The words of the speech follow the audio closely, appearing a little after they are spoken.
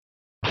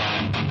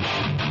You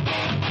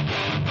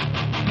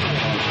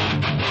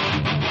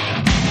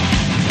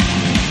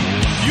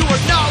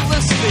are now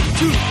listening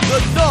to the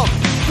Numb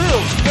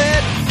Bills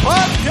Fan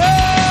Podcast!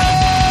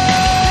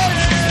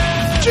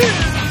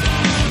 Cheers!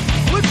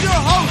 With your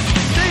hosts,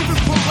 David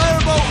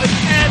Palermo and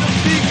Adam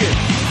Beacon.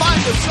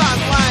 Find us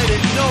online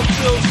at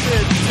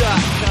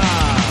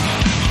numbbillsfan.com.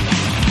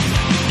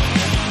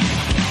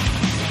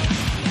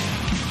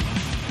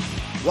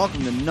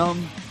 Welcome to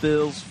Numb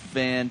Bills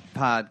Fan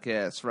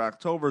Podcast for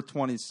October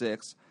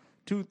 26,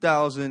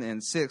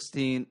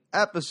 2016,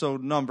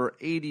 episode number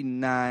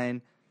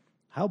 89.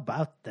 How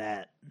about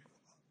that?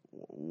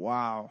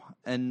 Wow.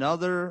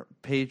 Another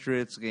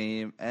Patriots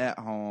game at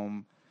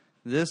home,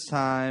 this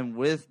time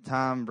with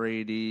Tom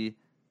Brady,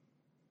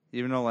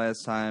 even though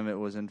last time it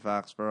was in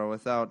Foxborough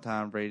without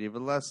Tom Brady.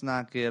 But let's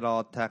not get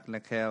all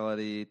technicals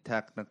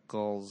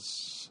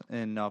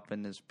up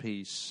in this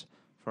piece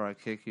before I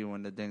kick you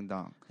in the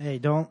ding-dong. Hey,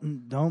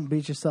 don't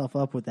beat yourself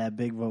up with that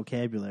big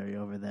vocabulary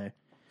over there.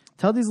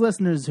 Tell these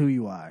listeners who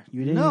you are.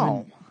 You didn't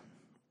even...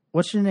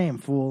 What's your name,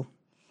 fool?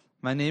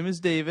 My name is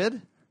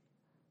David.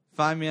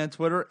 Find me on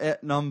Twitter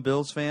at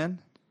NumbBillsFan.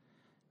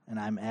 And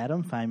I'm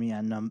Adam. Find me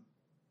on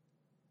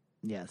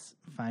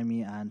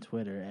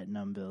Twitter at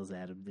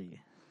NumbBillsAdamD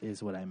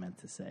is what I meant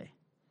to say.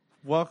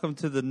 Welcome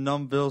to the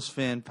Numb Bills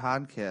Fan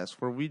Podcast,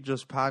 where we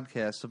just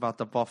podcast about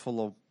the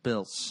Buffalo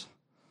Bills.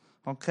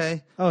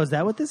 Okay? Oh, is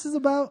that what this is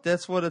about?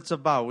 That's what it's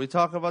about. We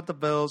talk about the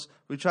Bills.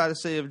 We try to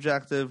stay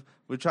objective.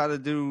 We try to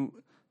do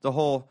the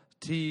whole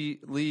tea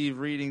leave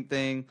reading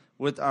thing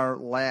with our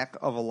lack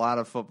of a lot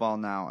of football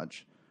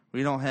knowledge.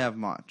 We don't have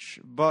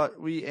much,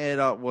 but we add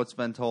up what's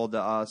been told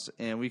to us,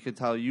 and we could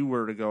tell you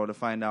where to go to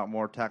find out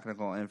more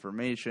technical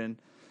information.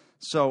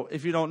 So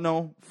if you don't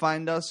know,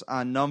 find us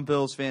on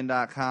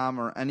numbbillsfan.com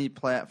or any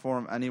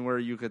platform anywhere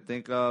you could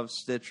think of,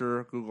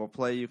 Stitcher, Google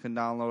Play, you can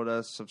download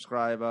us,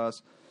 subscribe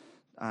us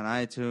on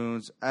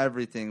iTunes,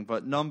 everything,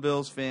 but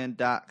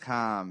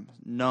numbbillsfan.com,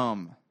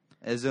 numb,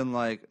 as in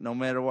like no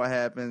matter what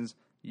happens,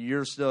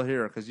 you're still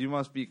here because you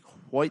must be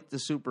quite the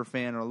super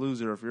fan or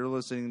loser if you're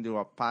listening to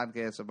a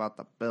podcast about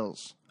the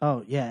Bills.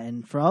 Oh, yeah,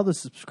 and for all the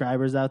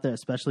subscribers out there,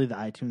 especially the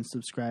iTunes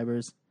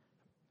subscribers,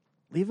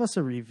 leave us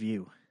a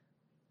review.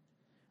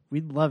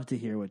 We'd love to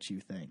hear what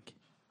you think.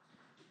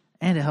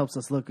 And it helps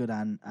us look good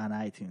on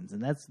iTunes,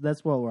 and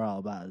that's what we're all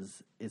about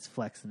is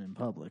flexing in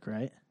public,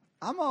 right?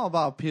 I'm all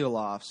about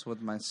peel-offs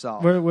with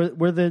myself.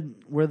 We're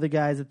the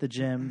guys at the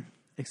gym,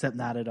 except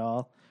not at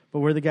all. But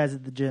we're the guys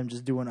at the gym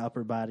just doing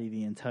upper body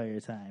the entire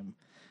time.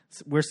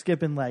 So we're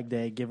skipping leg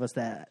day. Give us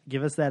that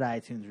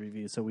iTunes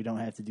review so we don't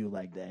have to do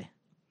leg day.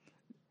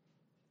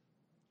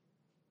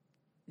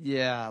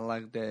 Yeah,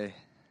 leg day.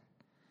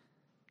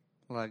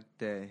 Leg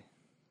day.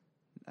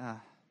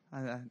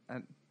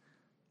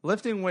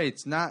 Lifting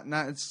weights, not.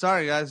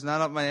 Sorry guys,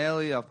 not up my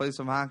alley. I'll play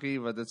some hockey,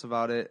 but that's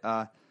about it.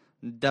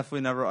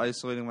 Definitely never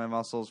isolating my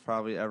muscles,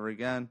 probably ever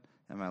again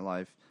in my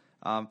life.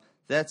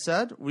 That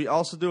said, we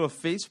also do a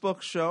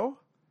Facebook show.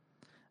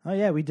 Oh,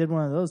 yeah, we did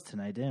one of those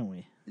tonight, didn't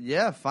we?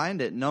 Yeah,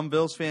 find it.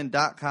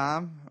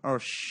 numbbillsfan.com. Oh,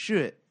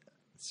 shit.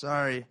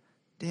 Sorry.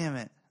 Damn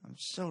it. I'm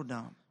so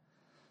dumb.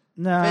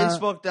 No.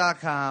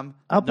 Facebook.com.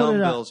 I'll put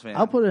it on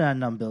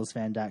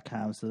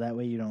numbbillsfan.com so that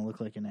way you don't look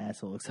like an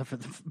asshole, except for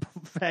the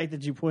fact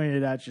that you pointed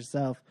it out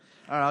yourself.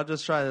 All right, I'll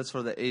just try this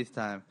for the 8th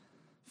time.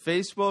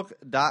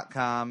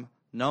 Facebook.com,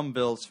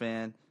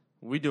 numbbillsfan.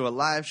 We do a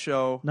live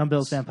show. Numb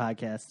Fan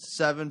Podcast.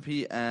 7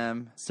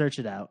 p.m. Search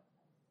it out.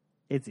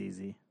 It's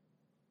easy.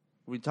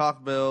 We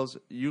talk Bills,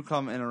 you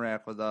come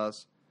interact with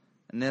us,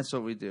 and that's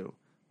what we do.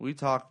 We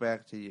talk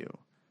back to you.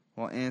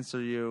 We'll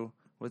answer you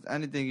with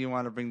anything you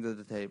want to bring to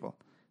the table.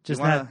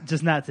 Just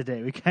not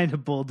today. We kind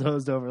of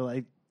bulldozed over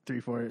like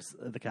 3/4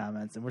 of the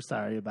comments, and we're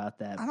sorry about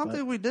that. I don't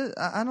think we did.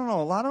 I don't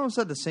know. A lot of them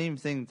said the same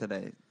thing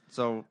today.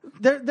 So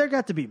there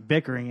got to be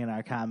bickering in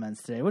our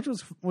comments today, which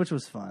was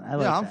fun.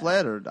 I'm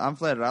flattered.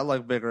 I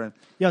like bickering.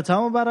 Yo,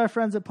 tell them about our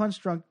friends at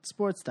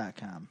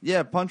punchdrunksports.com.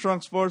 Yeah,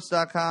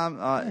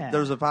 punchdrunksports.com.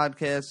 There's a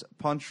podcast,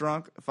 Punch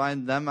Drunk.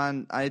 Find them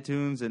on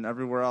iTunes and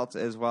everywhere else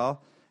as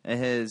well. It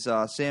has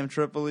Sam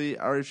Tripoli,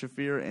 Ari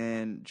Shafir,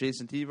 and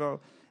Jason Tebow,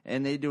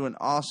 and they do an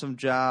awesome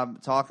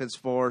job talking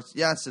sports.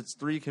 Yes, it's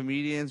 3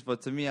 comedians,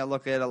 but to me, I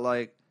look at it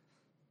like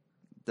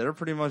they're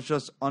pretty much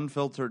just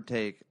unfiltered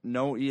take,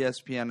 no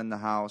ESPN in the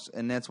house,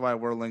 and that's why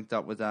we're linked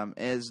up with them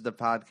as the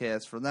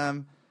podcast for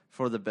them,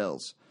 for the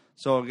Bills.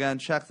 So, again,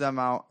 check them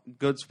out.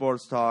 Good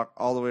sports talk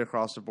all the way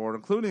across the board,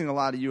 including a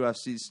lot of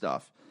UFC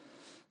stuff.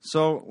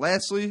 So,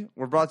 lastly,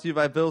 we're brought to you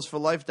by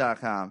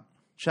BillsForLife.com.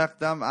 Check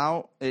them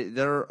out.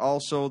 They're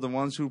also the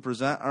ones who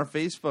present our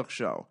Facebook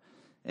show,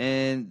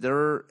 and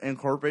they're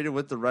incorporated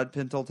with the Red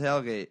Pinto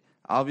Tailgate.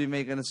 I'll be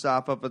making a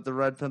stop up at the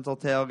Red Pinto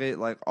Tailgate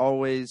like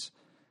always.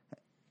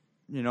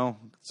 You know,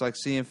 it's like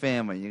seeing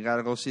family. You got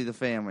to go see the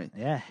family.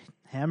 Yeah,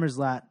 Hammer's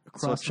Lot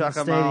across so check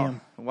the them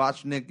stadium. Out.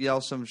 Watch Nick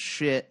yell some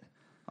shit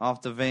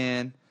off the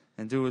van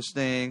and do his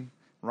thing.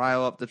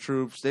 Rile up the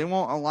troops. They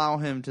won't allow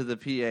him to the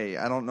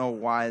PA. I don't know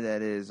why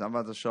that is. I'm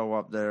about to show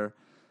up there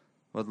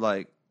with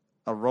like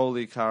a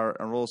rolly cart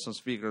and roll some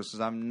speakers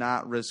because I'm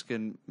not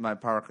risking my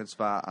parking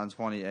spot on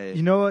 28.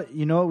 You know what?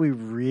 You know what we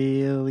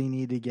really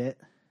need to get?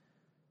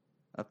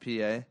 A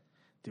PA?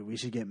 Dude, we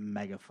should get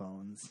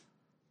megaphones.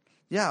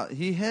 Yeah,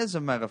 he has a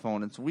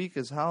megaphone. It's weak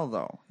as hell,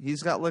 though.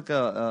 He's got like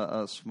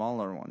a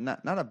smaller one.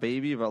 Not a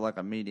baby, but like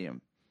a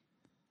medium.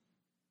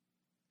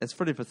 It's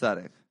pretty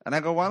pathetic. And I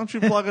go, why don't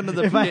you plug into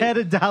the If PA? I had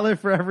 $1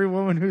 for every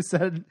woman who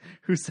said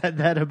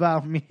that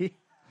about me.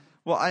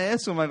 Well, I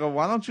asked him, I go,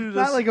 why don't you just...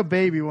 Not like a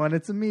baby one,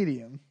 it's a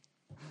medium.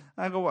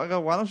 I go, why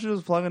don't you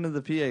just plug into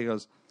the PA? He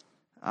goes,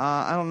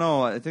 I don't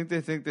know. I think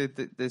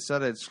they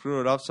said I'd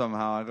screw it up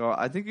somehow. I go,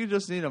 I think you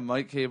just need a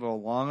mic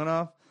cable long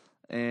enough,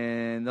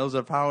 and those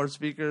are power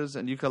speakers,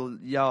 and you can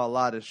yell a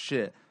lot of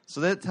shit.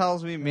 So that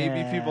tells me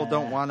maybe people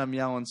don't want him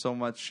yelling so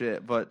much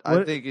shit, but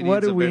I think he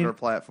needs a bigger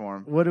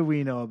platform. What do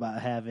we know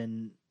about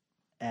having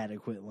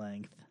adequate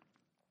length?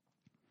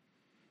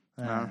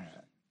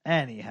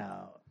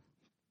 Anyhow.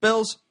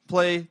 Bills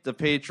play the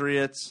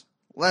Patriots.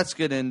 Let's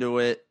get into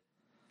it.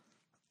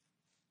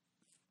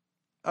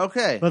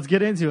 Okay. Let's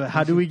get into it.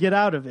 How do we get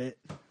out of it?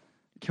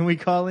 Can we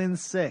call in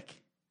sick?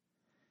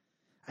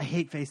 I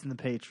hate facing the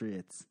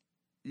Patriots.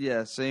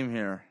 Yeah, same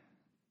here.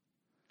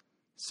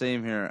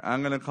 Same here.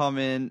 I'm going to come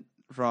in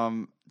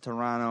from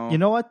Toronto. You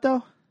know what,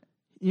 though?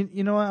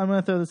 You know what? I'm going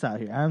to throw this out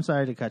here. I'm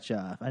sorry to cut you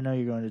off. I know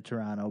you're going to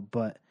Toronto,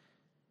 but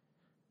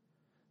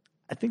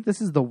I think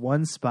this is the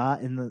one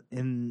spot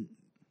in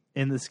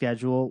the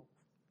schedule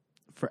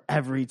for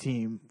every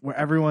team where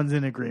everyone's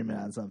in agreement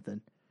on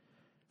something.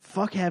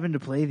 Fuck having to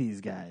play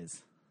these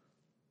guys.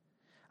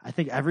 I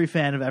think every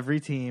fan of every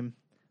team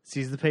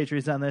sees the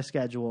Patriots on their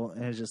schedule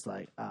and is just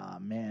like,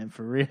 man,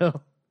 for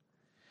real?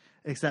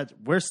 Except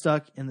we're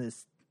stuck in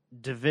this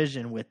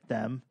division with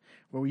them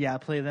where we got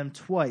to play them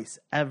twice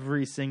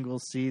every single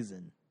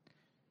season.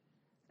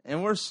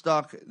 And we're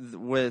stuck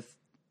with,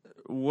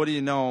 what do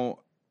you know,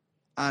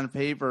 on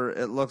paper,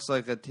 it looks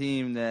like a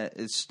team that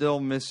is still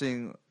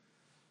missing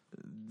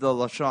the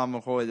LaShawn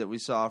McCoy that we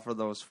saw for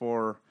those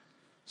 4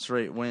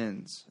 straight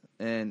wins.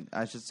 And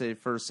I should say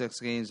first 6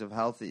 games of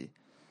healthy.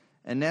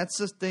 And that's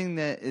the thing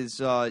that is,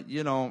 we're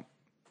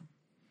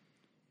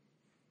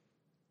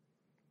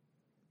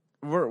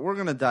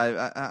going to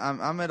dive.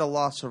 I'm at a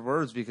loss for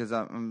words because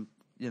I'm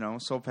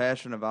so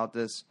passionate about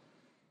this.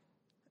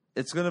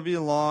 It's going to be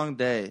a long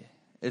day.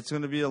 It's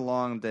going to be a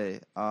long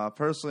day.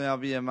 Personally, I'll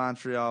be in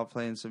Montreal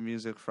playing some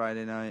music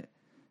Friday night.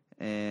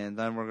 And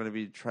then we're going to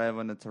be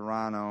traveling to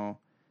Toronto.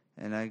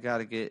 And I got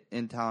to get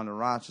in town to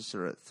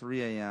Rochester at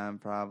 3 a.m.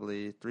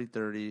 probably,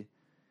 3:30.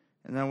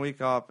 And then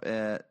wake up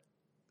at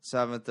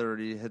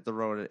 7:30, hit the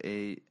road at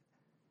 8.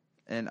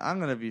 And I'm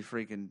going to be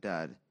freaking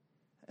dead.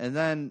 And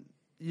then,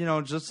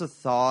 just the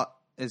thought,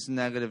 as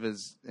negative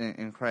as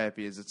and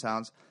crappy as it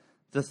sounds,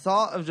 the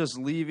thought of just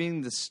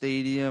leaving the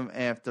stadium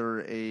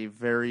after a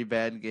very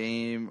bad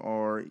game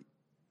or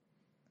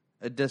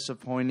a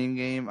disappointing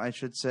game, I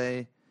should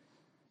say,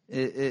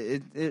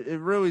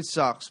 it really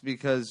sucks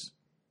because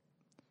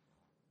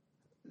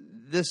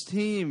this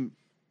team,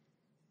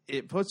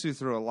 it puts you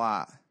through a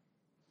lot.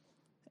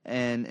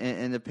 And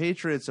the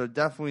Patriots are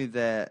definitely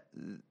that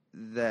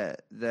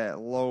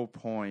low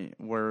point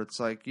where it's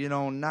like,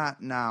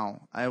 not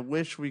now. I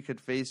wish we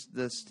could face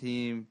this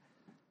team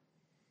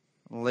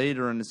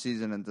later in the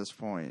season at this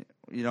point.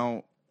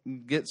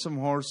 Get some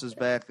horses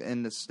back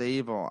in the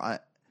stable.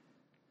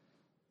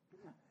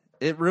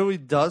 It really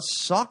does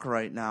suck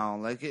right now.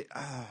 Like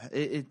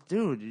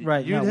dude,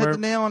 right, you hit the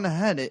nail on the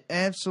head. It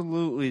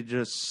absolutely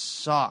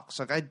just sucks.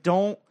 Like, I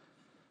don't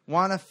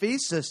want to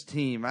face this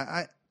team.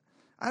 I'd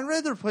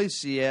rather play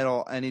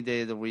Seattle any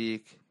day of the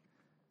week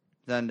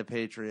than the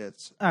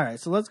Patriots. All right,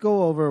 so let's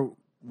go over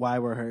why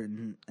we're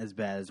hurting as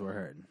bad as we're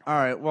hurting. All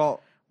right,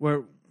 well,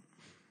 we're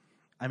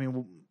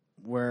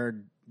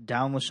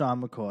down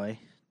LaShawn McCoy,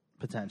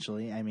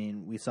 potentially. I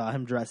mean, we saw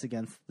him dress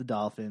against the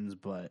Dolphins,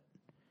 but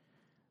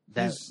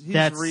he's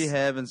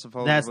rehabbing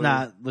supposedly. That's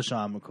not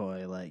LaShawn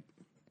McCoy. Like,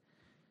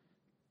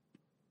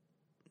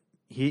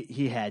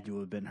 he had to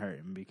have been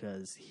hurting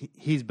because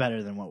he's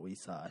better than what we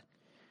saw.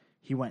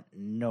 He went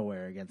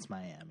nowhere against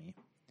Miami.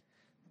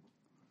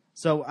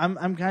 So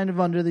I'm kind of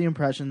under the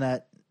impression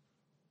that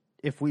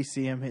if we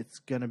see him, it's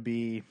gonna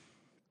be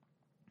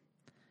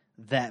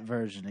that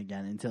version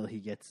again until he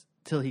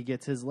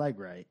gets his leg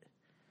right.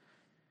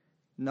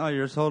 No,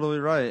 you're totally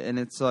right, and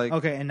it's like,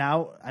 okay. And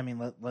now, I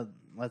mean,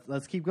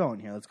 let's keep going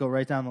here. Let's go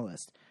right down the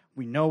list.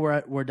 We know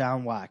we're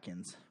down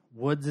Watkins.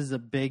 Woods is a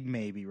big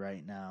maybe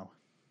right now.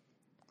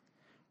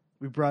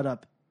 We brought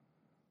up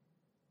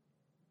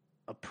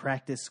a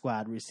practice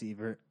squad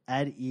receiver,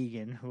 Ed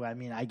Egan, who, I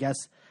mean, I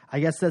guess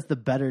that's the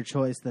better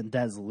choice than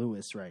Des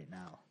Lewis right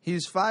now.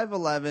 He's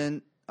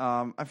 5'11".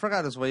 I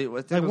forgot his weight.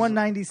 Like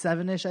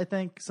 197-ish, I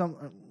think,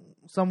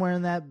 somewhere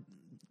in that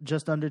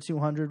just under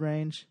 200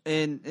 range.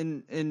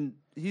 And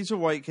he's a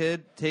white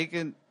kid. Take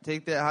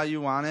that how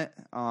you want it.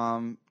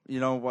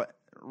 What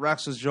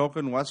Rex was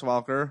joking, Wes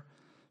Welker.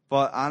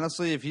 But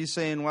honestly, if he's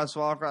saying Wes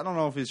Welker, I don't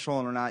know if he's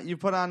trolling or not. You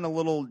put on the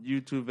little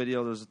YouTube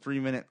video. There's a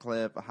 3-minute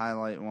clip, a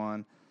highlight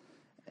one.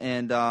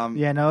 And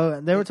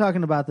they were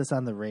talking about this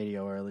on the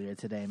radio earlier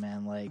today,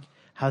 man. Like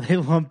how they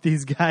lump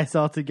these guys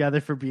all together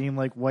for being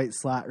like white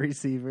slot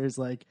receivers,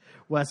 like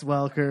Wes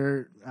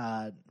Welker,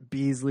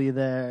 Beasley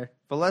there.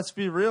 But let's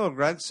be real,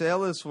 Greg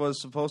Salas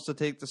was supposed to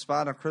take the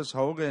spot of Chris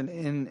Hogan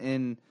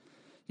in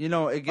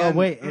again. Oh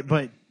wait,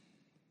 but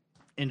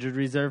injured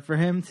reserve for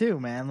him too,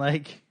 man.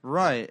 Like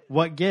right,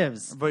 what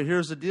gives? But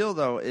here's the deal,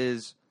 though: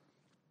 is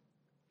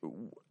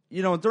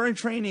during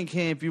training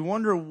camp, you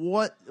wonder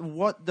what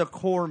the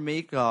core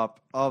makeup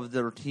of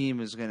their team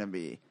is going to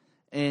be,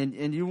 and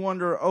you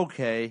wonder,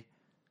 okay.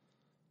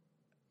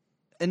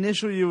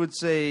 Initially, you would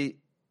say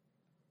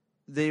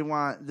they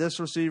want this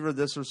receiver,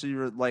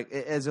 like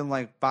as in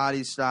like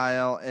body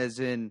style, as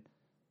in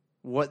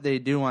what they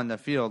do on the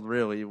field.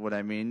 Really, what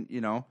I mean,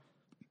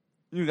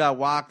 you got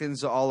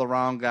Watkins, the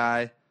all-around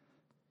guy.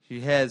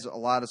 He has a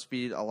lot of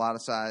speed, a lot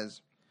of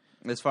size,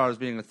 as far as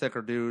being a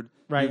thicker dude.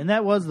 Right, and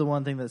that was the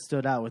one thing that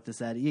stood out with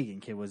this Eddie Egan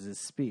kid was his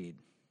speed.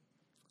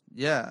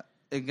 Yeah,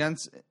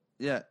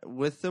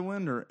 with the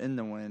wind or in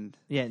the wind.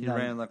 Yeah, he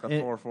ran like a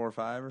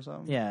 4.45 or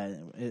something. Yeah.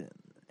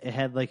 It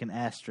had like an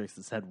asterisk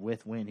that said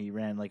with wind. He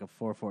ran like a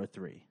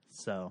 4.43.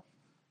 So,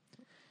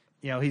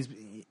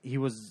 he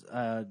was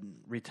a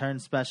return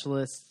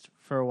specialist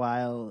for a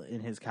while in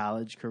his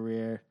college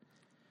career.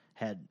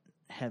 Had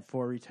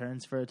 4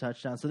 returns for a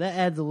touchdown. So that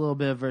adds a little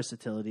bit of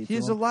versatility. He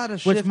has to him, a lot of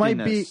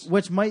shiftiness.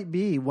 which might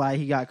be why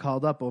he got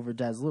called up over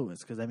Des Lewis.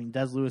 Because I mean,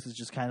 Des Lewis is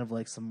just kind of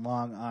like some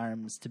long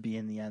arms to be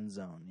in the end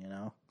zone.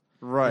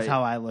 Right. That's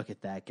how I look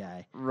at that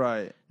guy.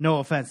 Right. No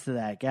offense to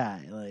that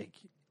guy, like.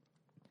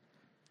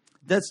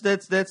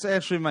 That's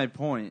actually my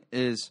point.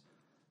 Is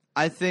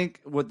I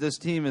think what this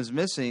team is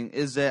missing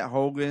is that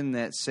Hogan,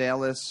 that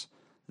Salas,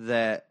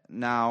 that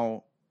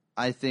now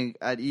I think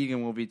Ed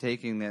Egan will be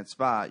taking that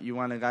spot. You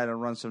want a guy to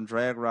run some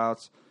drag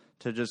routes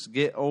to just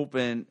get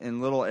open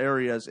in little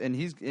areas, and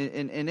he's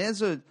and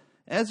as a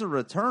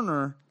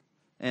returner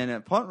and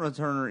a punt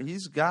returner,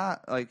 he's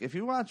got like if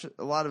you watch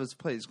a lot of his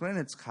plays,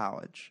 granted it's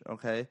college,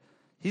 okay,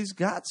 he's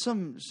got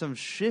some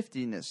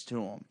shiftiness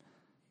to him.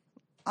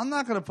 I'm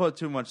not going to put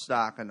too much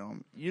stock into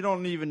him. You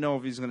don't even know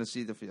if he's going to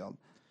see the field.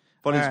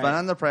 But he's been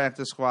on the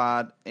practice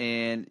squad,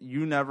 and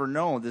you never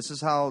know. This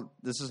is how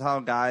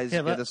guys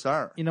get a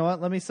start. You know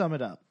what? Let me sum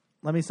it up.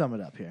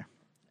 Here.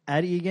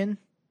 Ed Egan,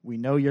 we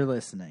know you're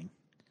listening.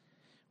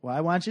 What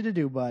I want you to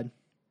do, bud,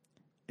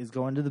 is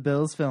go into the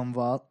Bills film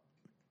vault,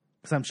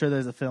 because I'm sure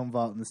there's a film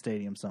vault in the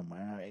stadium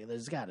somewhere. All right,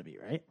 there's got to be,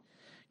 right?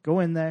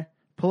 Go in there,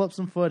 pull up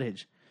some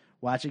footage,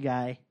 watch a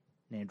guy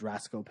named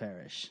Roscoe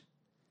Parrish.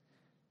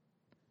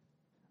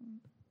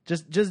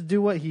 Just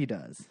do what he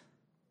does.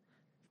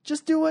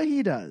 Just do what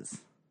he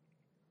does.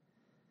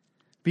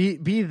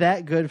 Be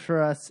that good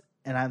for us,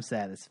 and I'm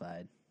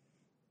satisfied.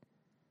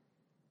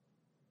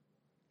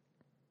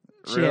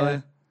 Really?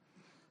 Yeah.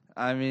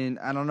 I mean,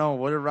 I don't know.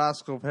 What did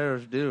Roscoe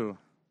Parrish do?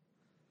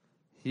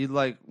 He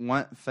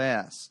went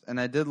fast, and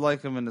I did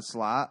like him in the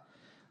slot.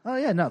 Oh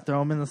yeah, no,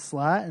 throw him in the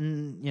slot,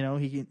 and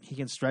he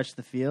can stretch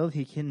the field.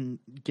 He can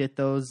get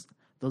those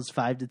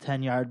 5 to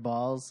 10 yard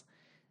balls.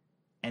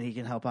 And he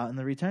can help out in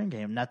the return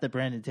game. Not that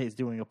Brandon Tate's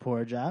doing a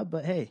poor job,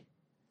 but hey.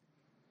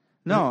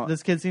 No.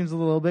 This kid seems a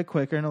little bit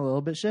quicker and a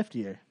little bit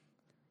shiftier.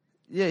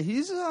 Yeah,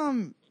 he's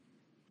But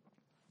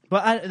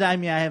I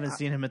haven't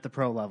seen him at the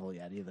pro level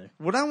yet either.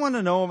 What I want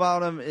to know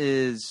about him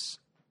is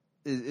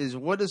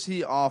what does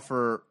he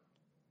offer?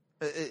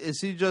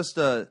 Is he just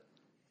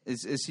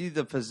is he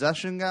the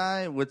possession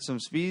guy with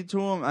some speed to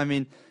him? I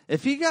mean,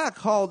 if he got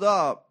called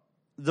up,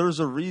 there's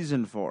a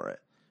reason for it.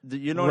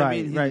 You know what I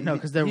mean? Right. No,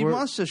 because he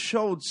must have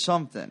showed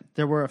something.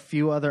 There were a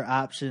few other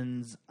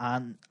options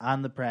on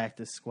the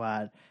practice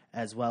squad,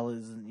 as well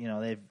as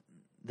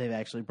they've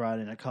actually brought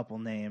in a couple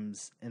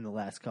names in the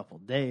last couple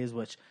days,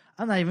 which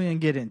I'm not even going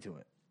to get into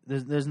it.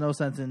 There's no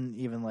sense in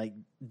even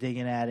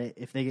digging at it.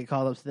 If they get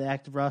called up to the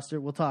active roster,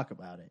 we'll talk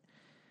about it,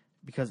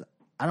 because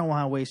I don't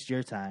want to waste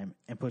your time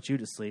and put you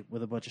to sleep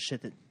with a bunch of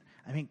shit that.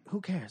 I mean, who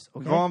cares?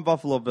 Okay? Go on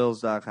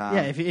BuffaloBills.com.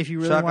 Yeah, if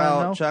you really want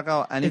to know. Check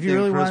out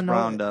anything Chris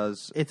Brown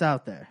does. It's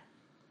out there.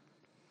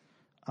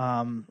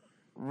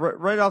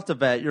 Right off the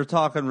bat, you're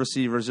talking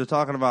receivers. You're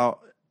talking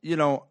about,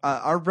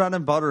 our bread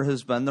and butter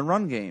has been the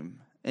run game.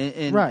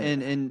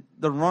 And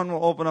the run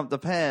will open up the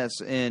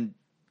pass. And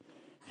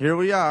here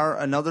we are,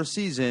 another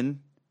season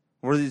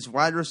where these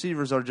wide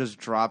receivers are just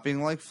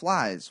dropping like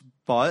flies.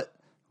 But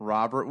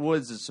Robert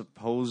Woods is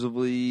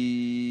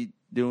supposedly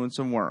doing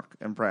some work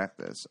in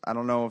practice. I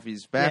don't know if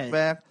he's back,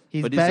 but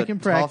he's back a in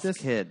tough practice.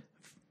 Kid.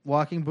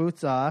 Walking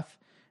boots off.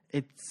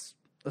 It's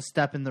a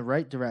step in the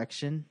right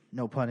direction,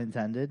 no pun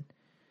intended.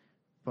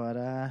 But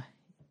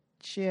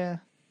yeah,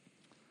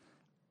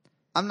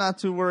 I'm not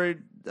too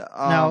worried.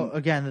 Now,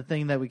 again, the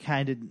thing that we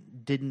kind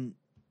of didn't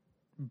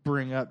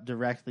bring up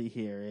directly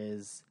here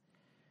is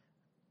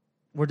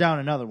we're down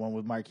another one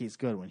with Marquise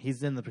Goodwin.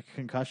 He's in the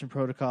concussion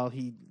protocol.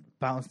 He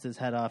bounced his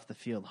head off the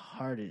field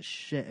hard as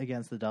shit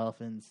against the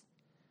Dolphins.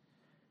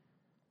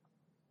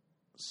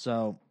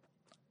 So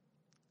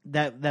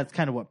that's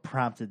kind of what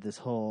prompted this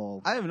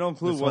whole. I have no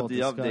clue what the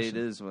discussion. update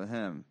is with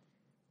him.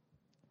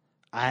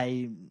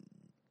 I'm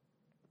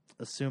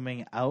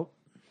assuming out.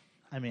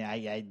 I mean,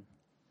 I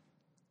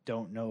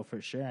don't know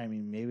for sure. I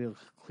mean, maybe we'll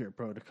clear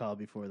protocol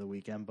before the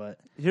weekend, but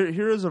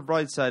here is a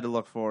bright side to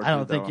look forward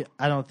to.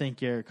 I don't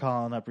think you're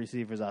calling up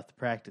receivers off the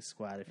practice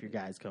squad if your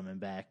guy's coming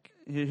back.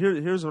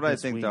 Here's what I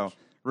think, week. though.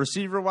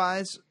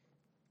 Receiver-wise,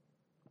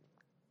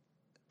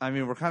 I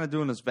mean, we're kind of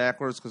doing this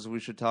backwards because we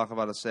should talk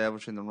about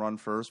establishing the run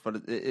first,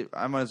 but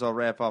I might as well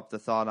wrap up the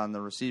thought on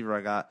the receiver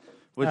I got,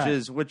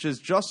 which is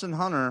Justin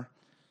Hunter,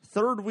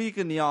 third week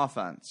in the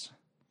offense.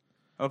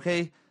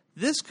 Okay?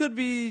 This could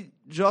be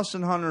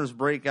Justin Hunter's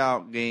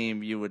breakout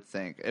game, you would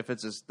think, if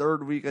it's his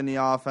third week in the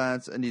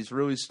offense and he's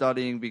really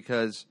studying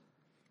because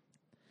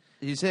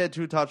he's had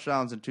 2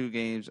 touchdowns in 2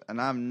 games, and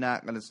I'm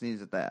not going to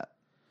sneeze at that.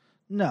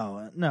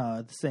 No.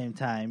 At the same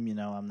time,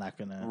 I'm not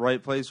going to.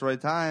 Right place, right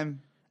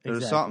time.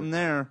 There's something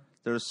there.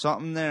 There's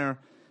something there.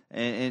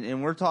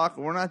 And we're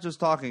not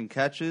just talking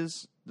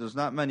catches. There's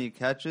not many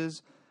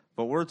catches,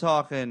 but we're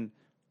talking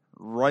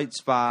right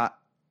spot,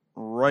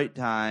 right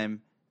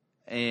time.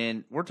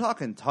 And we're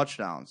talking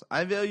touchdowns.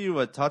 I value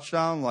a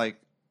touchdown like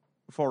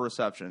 4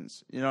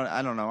 receptions.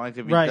 I don't know. I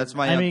could be right. That's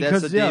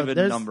the David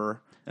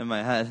number in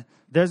my head.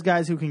 There's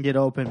guys who can get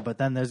open, but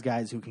then there's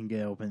guys who can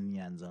get open in the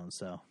end zone.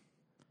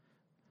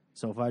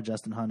 So far,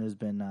 Justin Hunter's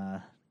been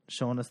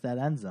showing us that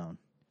end zone,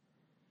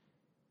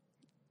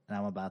 and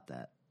I'm about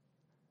that.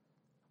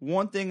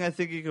 One thing I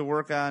think you could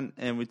work on,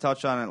 and we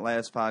touched on it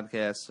last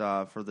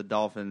podcast for the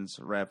Dolphins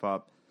wrap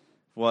up,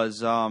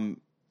 was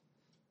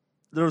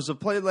there was a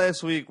play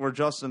last week where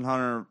Justin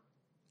Hunter,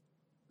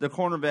 the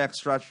cornerback,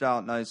 stretched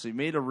out nicely,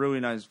 made a really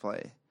nice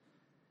play,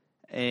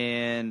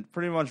 and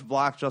pretty much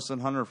blocked Justin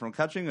Hunter from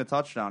catching a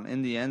touchdown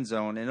in the end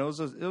zone. And it was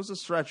a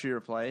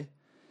stretchier play.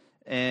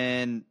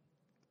 And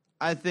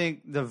I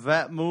think the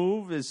vet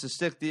move is to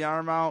stick the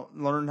arm out,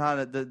 learn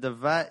how to. The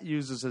vet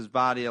uses his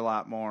body a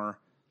lot more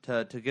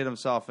to get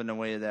himself in the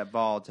way of that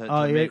ball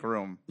to make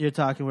room. You're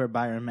talking where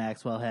Byron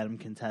Maxwell had him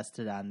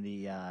contested on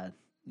the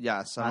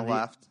yes, on the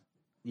left.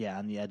 Yeah,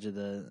 on the edge of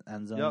the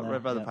end zone. Yep,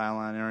 right by the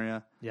pylon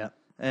area. Yep.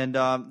 And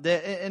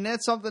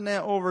that's something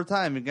that over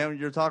time, again,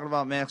 you're talking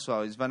about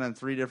Maxwell. He's been on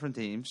 3 different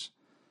teams.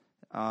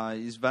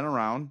 He's been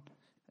around.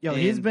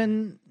 He's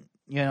been,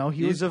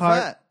 he's a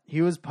vet.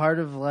 He was part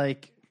of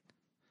like,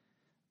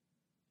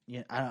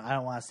 I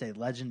don't want to say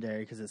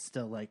legendary because it's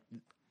still like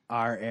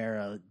our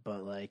era,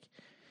 but like,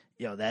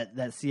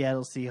 that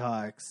Seattle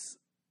Seahawks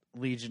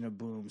Legion of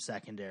Boom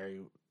secondary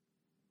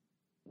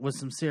was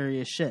some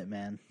serious shit,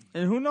 man.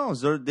 And who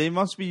knows? They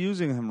must be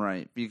using him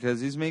right because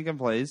he's making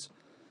plays,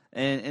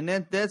 and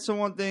that's the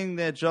one thing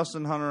that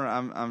Justin Hunter,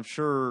 I'm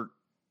sure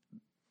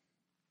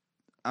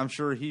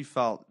he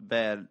felt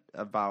bad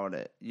about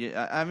it.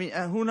 Yeah, I mean,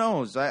 who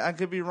knows? I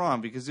could be wrong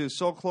because he was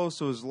so close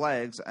to his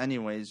legs.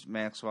 Anyways,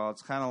 Maxwell,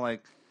 it's kind of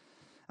like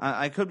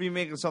I could be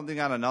making something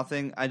out of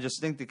nothing. I just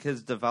think the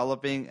kid's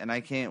developing, and I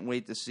can't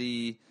wait to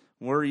see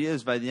where he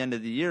is by the end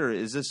of the year.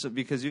 Is this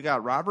because you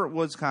got Robert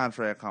Woods'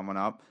 contract coming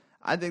up?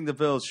 I think the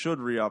Bills should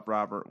re-up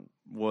Robert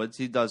Woods.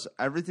 He does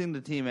everything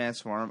the team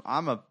asks for him.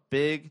 I'm a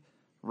big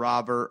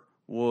Robert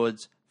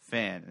Woods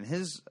fan. And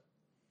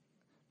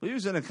he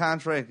was in a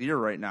contract year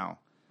right now.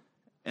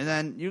 And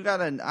then you got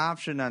an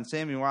option on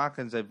Sammy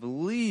Watkins, I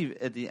believe,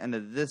 at the end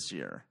of this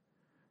year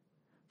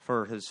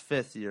for his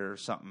 5th year or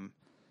something.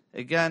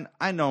 Again,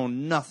 I know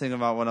nothing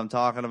about what I'm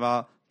talking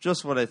about,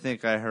 just what I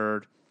think I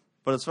heard.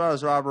 But as far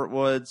as Robert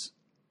Woods,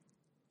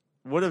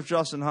 what if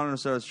Justin Hunter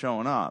starts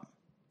showing up?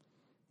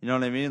 You know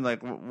what I mean?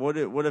 Like,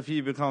 what if he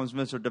becomes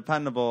Mr.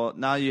 Dependable?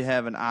 Now you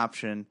have an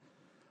option,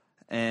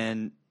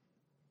 and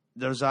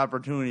there's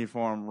opportunity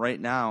for him right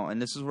now.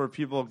 And this is where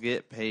people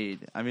get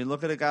paid. I mean,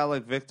 look at a guy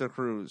like Victor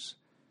Cruz.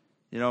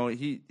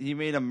 He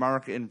made a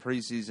mark in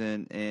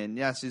preseason, and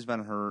yes, he's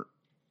been hurt.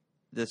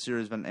 This year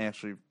he's been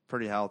actually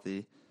pretty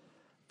healthy.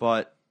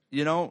 But,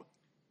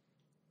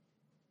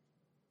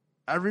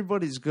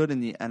 everybody's good in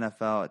the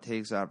NFL. It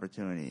takes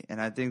opportunity. And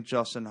I think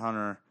Justin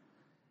Hunter,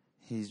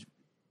 he's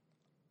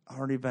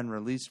already been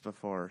released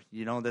before.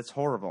 That's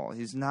horrible.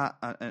 He's not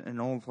an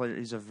old player.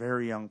 He's a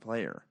very young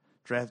player,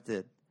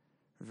 drafted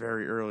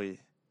very early.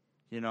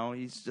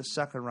 He's the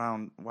 2nd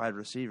round wide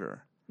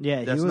receiver.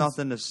 Yeah, that's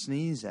nothing to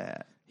sneeze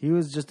at. He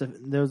was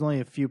there was only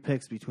a few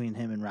picks between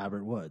him and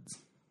Robert Woods.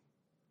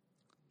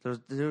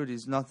 Dude,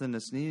 he's nothing to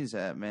sneeze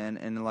at, man.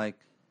 And like,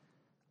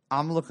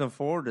 I'm looking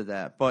forward to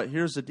that. But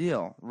here's the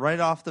deal: right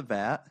off the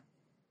bat,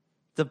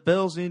 the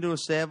Bills need to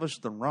establish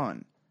the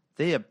run.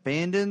 They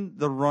abandoned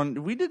the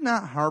run. We did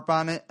not harp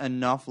on it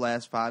enough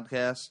last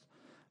podcast.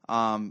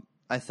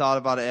 I thought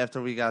about it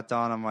after we got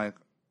done. I'm like,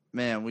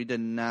 man, we did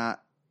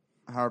not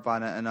harp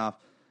on it enough.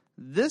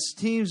 This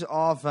team's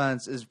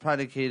offense is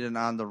predicated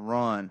on the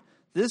run.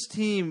 This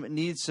team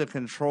needs to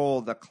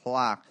control the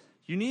clock.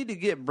 You need to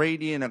get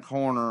Brady in a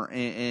corner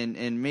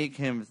and make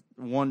him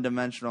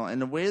one-dimensional.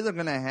 And the way they're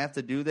going to have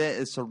to do that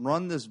is to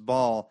run this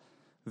ball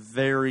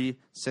very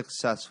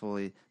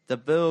successfully. The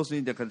Bills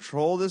need to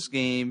control this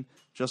game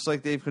just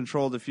like they've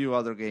controlled a few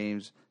other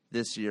games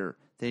this year.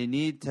 They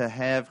need to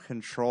have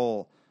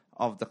control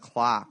of the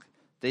clock.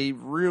 They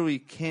really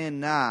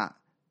cannot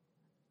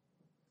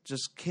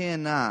just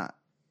cannot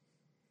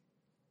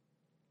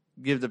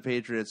give the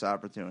Patriots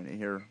opportunity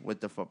here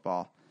with the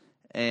football.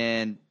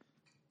 And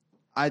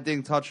I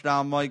think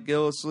touchdown Mike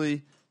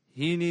Gillislee,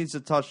 he needs to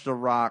touch the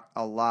rock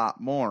a lot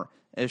more.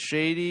 As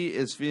Shady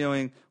is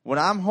feeling, what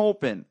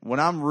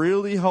I'm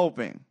really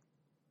hoping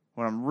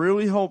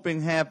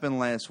happened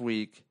last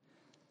week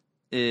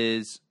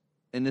is,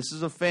 and this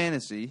is a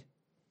fantasy,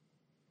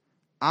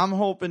 I'm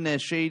hoping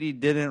that Shady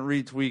didn't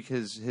retweak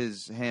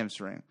his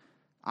hamstring.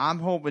 I'm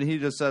hoping he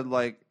just said,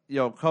 like,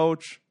 yo,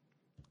 coach,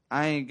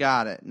 I ain't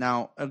got it.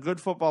 Now, a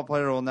good football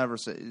player will never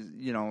say,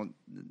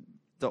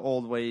 the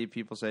old way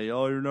people say,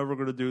 oh, you're never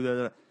going to do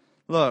that.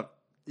 Look,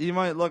 you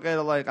might look at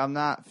it like, I'm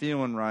not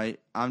feeling right.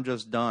 I'm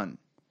just done.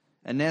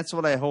 And that's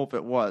what I hope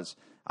it was.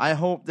 I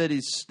hope that he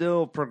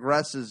still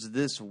progresses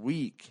this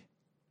week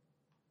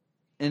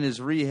in his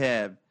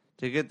rehab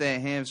to get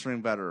that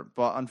hamstring better.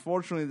 But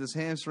unfortunately, this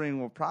hamstring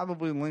will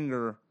probably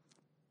linger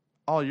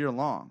all year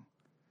long.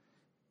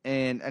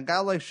 And a guy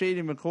like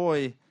Shady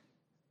McCoy,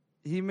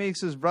 he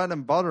makes his bread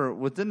and butter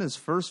within his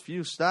first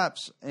few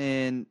steps.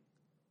 And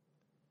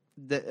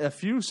a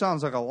few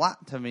sounds like a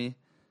lot to me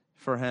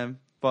for him,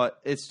 but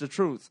it's the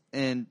truth.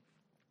 And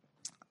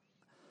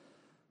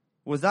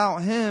without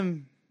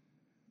him,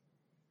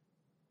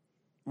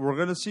 we're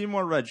going to see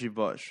more Reggie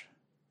Bush.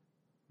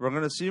 We're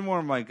going to see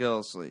more Mike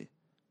Gillislee.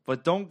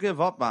 But don't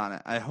give up on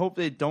it. I hope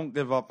they don't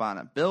give up on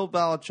it. Bill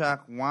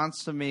Belichick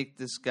wants to make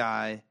this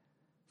guy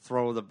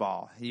throw the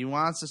ball. He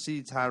wants to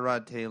see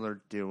Tyrod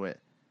Taylor do it.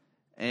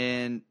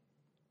 And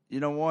you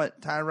know what?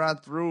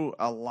 Tyrod threw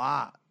a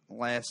lot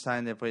last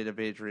time they played the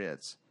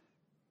Patriots.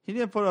 He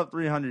didn't put up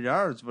 300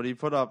 yards, but he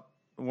put up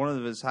one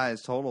of his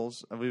highest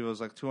totals. I believe it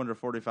was like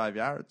 245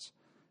 yards.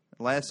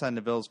 Last time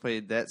the Bills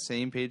played that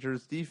same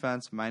Patriots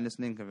defense minus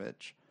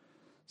Ninkovich.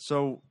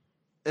 So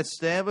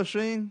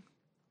establishing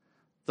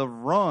the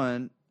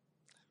run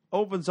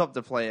opens up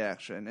the play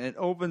action. It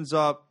opens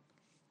up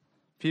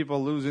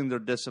people losing their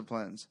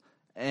disciplines.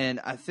 And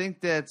I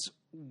think that's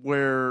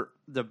where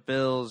the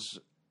Bills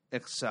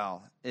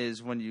excel,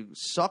 is when you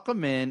suck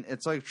them in.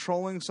 It's like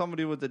trolling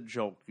somebody with a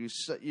joke.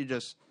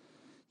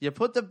 You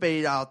put the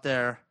bait out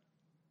there,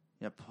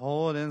 you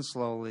pull it in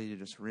slowly, you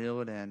just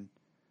reel it in.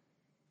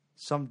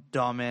 Some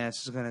dumbass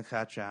is going to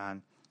catch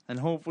on, and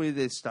hopefully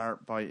they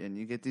start biting.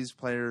 You get these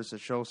players to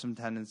show some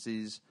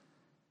tendencies,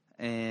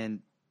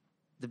 and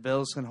the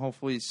Bills can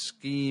hopefully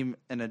scheme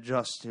and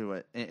adjust to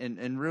it.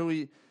 And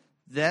really,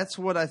 that's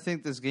what I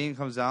think this game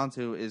comes down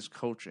to, is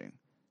coaching.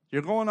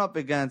 You're going up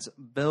against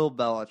Bill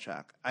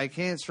Belichick. I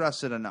can't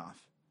stress it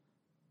enough.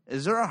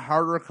 Is there a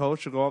harder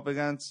coach to go up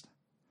against?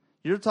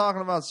 You're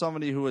talking about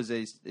somebody who is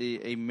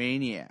a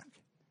maniac.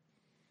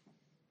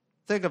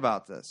 Think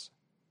about this.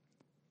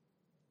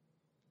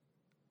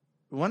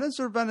 When has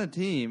there been a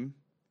team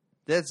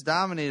that's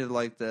dominated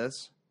like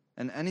this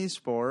in any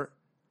sport?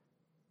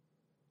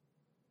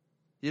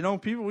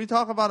 We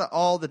talk about it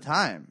all the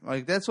time.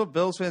 Like, that's what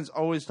Bills fans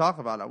always talk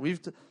about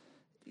it.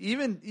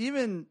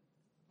 Even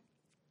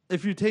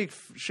if you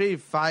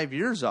shave 5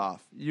 years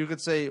off, you could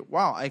say,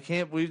 wow, I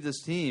can't believe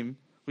this team.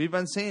 We've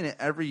been saying it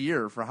every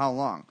year for how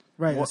long?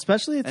 Right,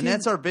 especially a team, and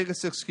that's our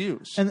biggest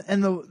excuse.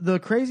 And the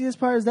craziest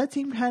part is that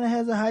team kind of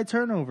has a high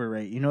turnover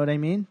rate. You know what I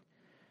mean?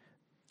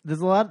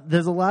 There's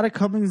a lot of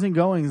comings and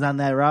goings on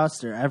that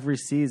roster every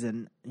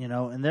season,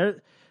 and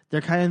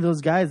they're kind of those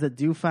guys that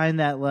do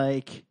find that,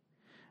 like,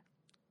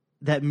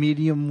 that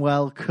medium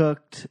well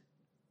cooked,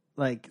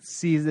 like,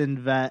 seasoned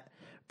vet,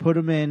 put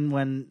him in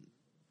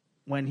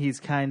when he's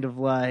kind of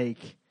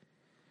like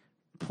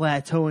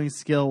plateauing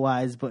skill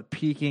wise but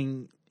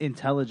peaking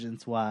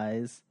intelligence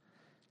wise,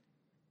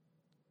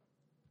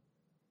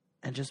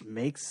 and just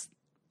makes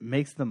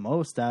the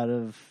most out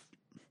of,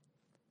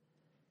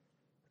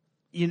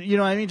 you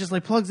know what I mean? Just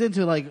like plugs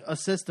into like a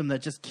system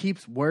that just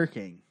keeps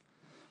working.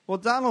 Well,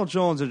 Donald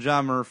Jones and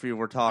John Murphy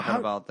were talking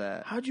about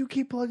that. How'd you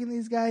keep plugging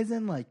these guys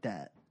in like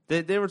that?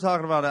 They were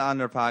talking about it on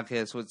their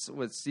podcast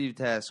with Steve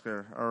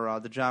Tasker, or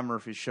the John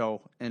Murphy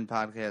Show in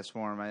podcast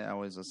form. I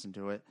always listen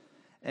to it.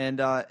 And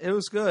it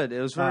was good.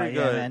 It was very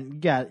good. Yeah,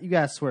 man. You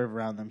got to swerve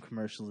around them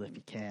commercials if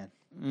you can.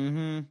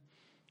 Mm-hmm.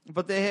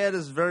 But they had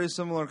this very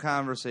similar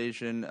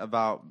conversation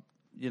about,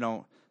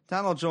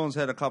 Donald Jones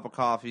had a cup of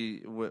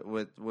coffee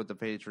with the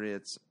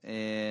Patriots,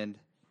 and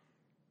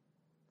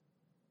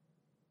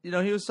he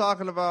was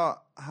talking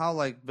about how,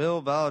 like,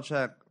 Bill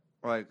Belichick,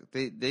 like,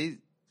 they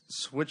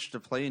switched the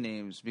play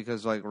names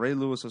because, like, Ray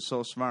Lewis was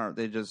so smart.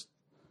 They just,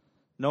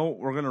 no,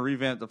 we're going to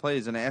revamp the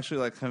plays, and it actually,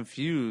 like,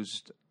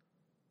 confused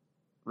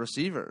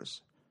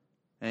receivers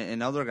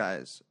and other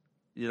guys,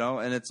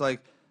 and it's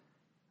like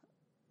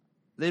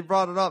they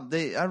brought it up.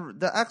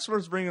 The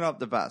experts bring it up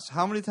the best.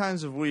 How many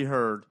times have we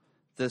heard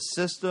the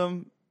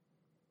system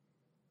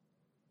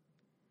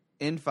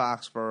in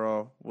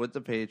Foxborough with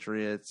the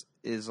Patriots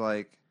is,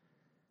 like,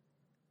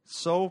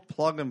 so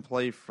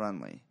plug-and-play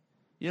friendly?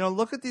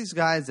 Look at these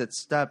guys that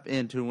step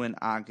in to win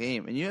a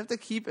game. And you have to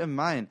keep in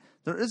mind,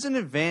 there is an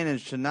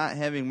advantage to not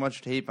having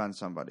much tape on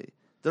somebody.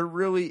 There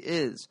really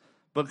is.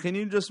 But can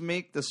you just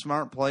make the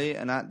smart play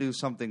and not do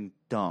something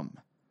dumb?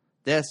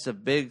 That's the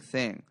big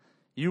thing.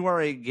 You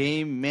are a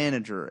game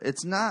manager.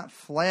 It's not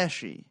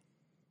flashy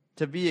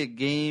to be a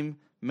game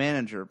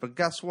manager. But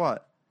guess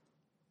what?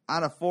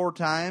 Out of 4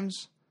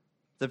 times,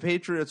 the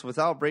Patriots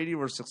without Brady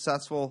were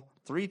successful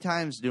 3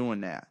 times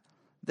doing that.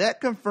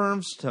 That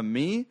confirms to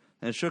me,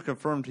 and it should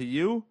confirm to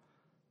you,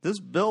 this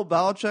Bill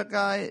Belichick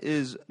guy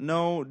is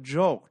no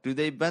joke. Do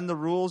they bend the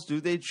rules? Do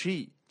they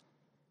cheat?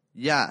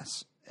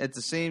 Yes. At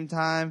the same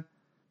time,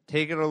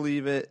 take it or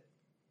leave it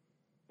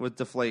with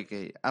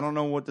Deflategate. I don't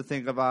know what to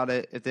think about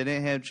it. If they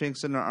didn't have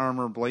chinks in their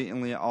armor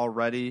blatantly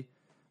already,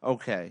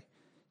 okay.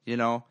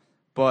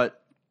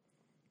 But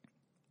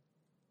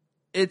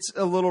it's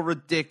a little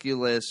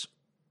ridiculous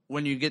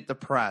when you get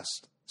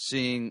depressed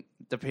seeing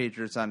the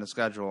Patriots on the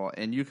schedule.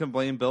 And you can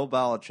blame Bill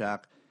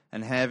Belichick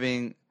and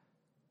having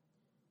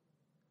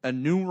a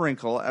new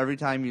wrinkle every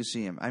time you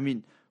see him. I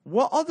mean,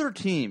 what other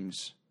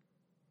teams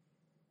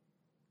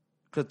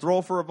could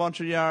throw for a bunch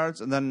of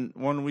yards and then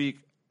one week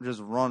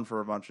just run for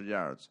a bunch of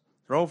yards?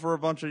 Throw for a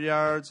bunch of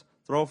yards,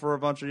 throw for a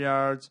bunch of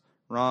yards,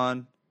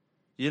 run.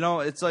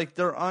 It's like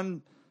they're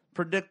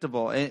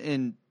unpredictable.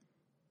 And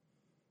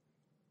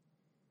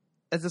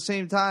at the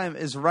same time,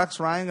 is Rex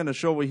Ryan going to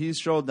show what he's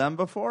showed them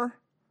before?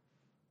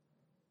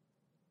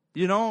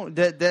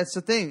 That's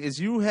the thing, is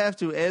you have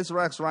to, as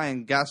Rex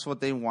Ryan, guess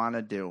what they want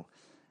to do.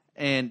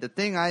 And the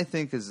thing I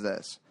think is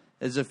this,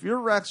 is if you're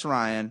Rex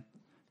Ryan,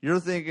 you're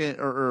thinking,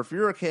 or if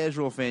you're a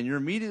casual fan, you're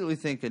immediately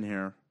thinking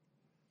here,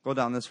 go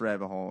down this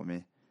rabbit hole with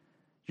me.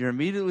 You're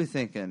immediately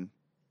thinking,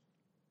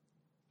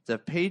 the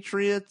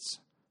Patriots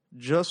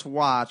just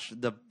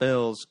watched the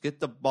Bills get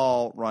the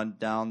ball run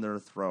down their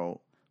throat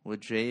with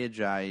Jay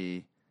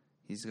Ajayi.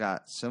 He's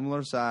got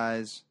similar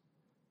size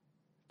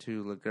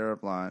to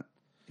LeGarrette Blount.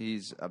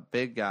 He's a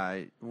big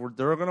guy.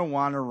 They're going to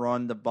want to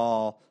run the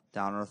ball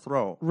down our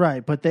throat.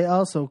 Right, but they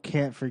also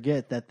can't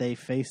forget that they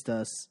faced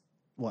us,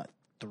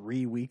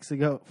 3 weeks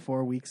ago,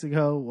 4 weeks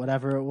ago,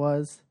 whatever it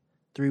was,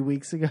 3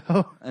 weeks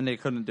ago. And they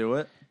couldn't do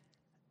it?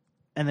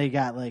 And they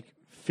got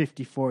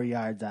 54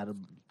 yards out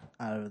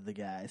of the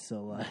guy.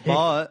 So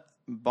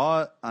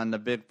But on the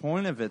big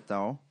point of it,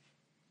 though,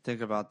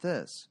 think about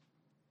this.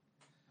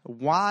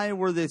 Why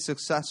were they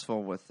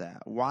successful with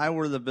that? Why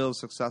were the Bills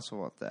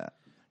successful with that?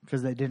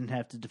 Because they didn't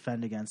have to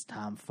defend against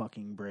Tom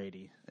fucking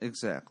Brady.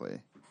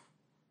 Exactly.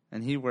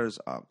 And he wears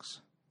Uggs.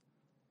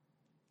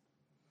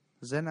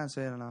 Does that not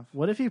say it enough?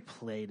 What if he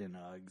played in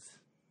Uggs?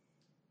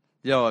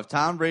 Yo, if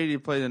Tom Brady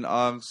played in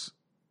Uggs,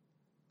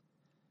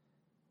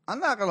 I'm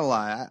not gonna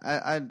lie.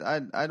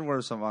 I'd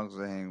wear some Uggs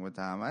to hang with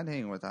Tom. I'd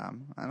hang with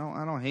Tom. I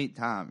don't hate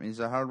Tom. He's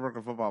a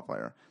hard-working football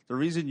player. The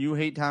reason you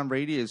hate Tom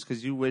Brady is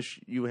because you wish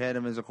you had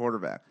him as a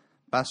quarterback.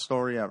 Best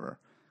story ever.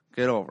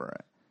 Get over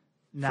it.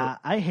 Nah,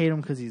 I hate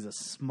him because he's a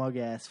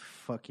smug-ass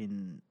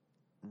fucking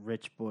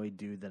rich boy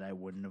dude that I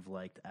wouldn't have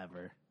liked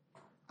ever.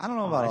 I don't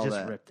know about all that. I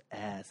just ripped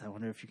ass. I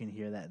wonder if you can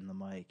hear that in the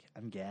mic.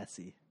 I'm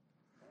gassy.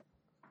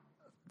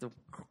 The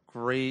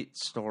great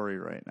story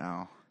right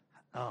now.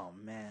 Oh,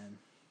 man.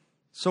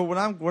 So what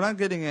I'm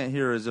getting at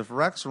here is if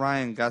Rex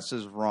Ryan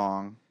guesses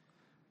wrong,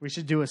 we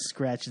should do a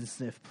scratch and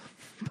sniff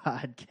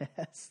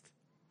podcast.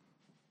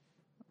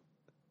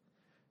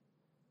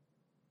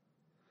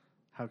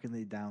 How can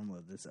they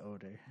download this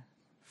odor?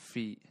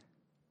 Feet.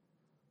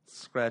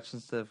 Scratch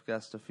and sniff,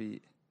 guess the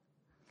feet.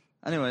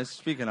 Anyways,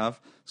 speaking of,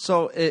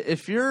 so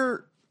if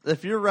you're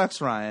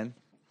Rex Ryan,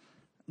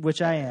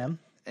 which I am,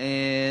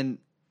 and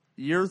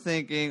you're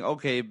thinking,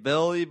 okay,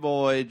 Billy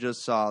Boy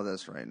just saw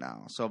this right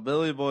now, so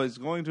Billy Boy's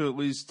going to at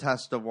least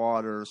test the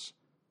waters,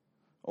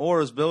 or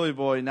is Billy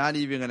Boy not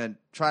even going to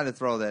try to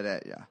throw that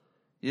at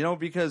you?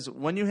 Because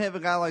when you have a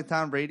guy like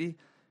Tom Brady,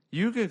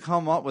 you can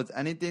come up with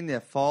anything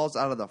that falls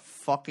out of the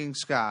fucking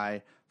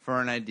sky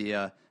for an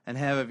idea and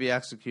have it be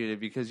executed,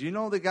 because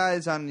the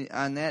guys on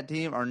that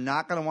team are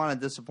not going to want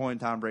to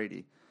disappoint Tom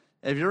Brady.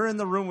 If you're in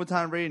the room with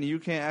Tom Brady and you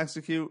can't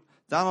execute,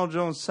 Donald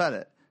Jones said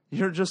it.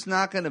 You're just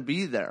not going to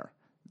be there.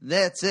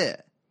 That's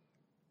it.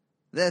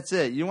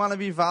 You want to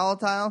be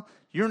volatile?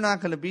 You're not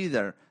going to be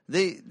there.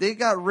 They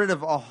got rid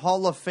of a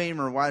Hall of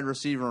Famer wide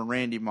receiver,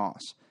 Randy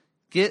Moss.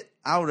 Get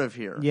out of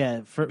here.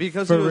 Yeah, for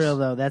real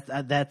though.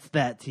 That's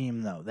that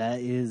team though. That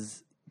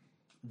is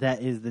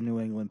the New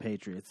England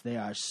Patriots. They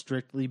are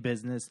strictly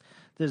business.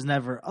 There's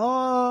never,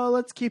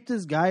 let's keep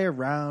this guy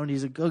around.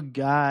 He's a good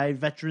guy.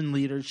 Veteran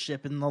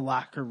leadership in the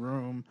locker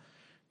room.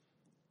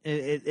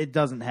 It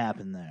doesn't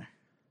happen there.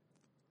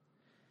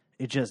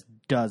 It just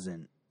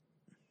doesn't.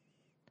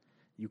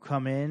 You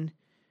come in,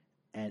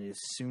 and as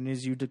soon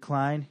as you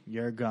decline,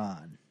 you're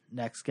gone.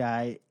 Next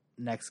guy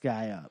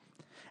up.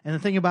 And the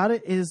thing about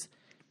it is,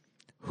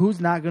 who's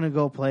not going to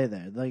go play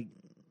there? Like,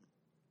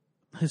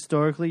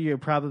 historically, your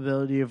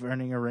probability of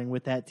earning a ring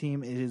with that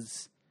team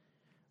is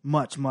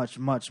much, much,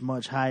 much,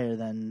 much higher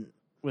than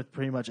with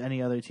pretty much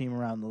any other team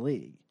around the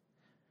league.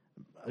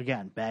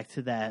 Again, back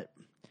to that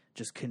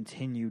just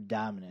continued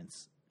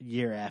dominance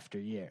year after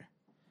year.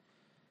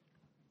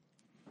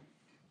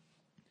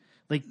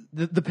 Like,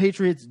 the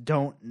Patriots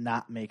don't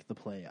not make the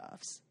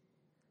playoffs.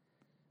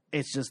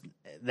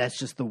 that's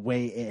just the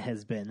way it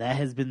has been. That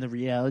has been the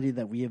reality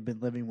that we have been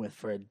living with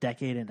for a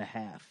decade and a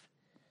half.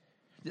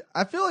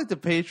 I feel like the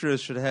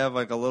Patriots should have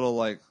like a little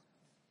like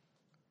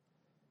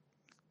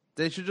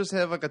they should just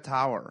have like a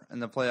tower in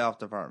the playoff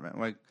department.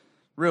 Like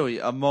really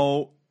a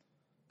moat.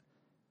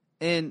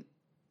 And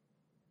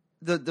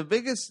the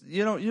biggest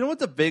you know what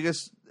the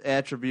biggest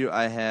attribute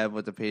I have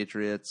with the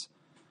Patriots?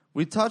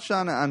 We touched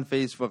on it on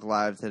Facebook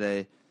Live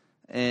today,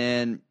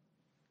 and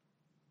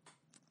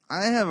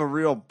I have a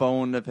real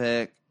bone to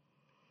pick.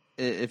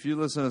 If you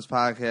listen to this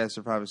podcast,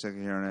 you're probably sick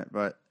of hearing it,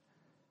 but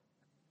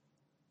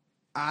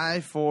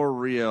I, for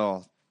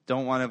real,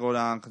 don't want to go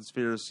down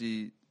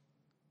conspiracy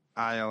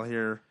aisle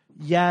here.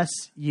 Yes,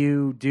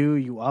 you do.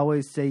 You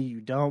always say you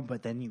don't,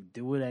 but then you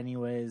do it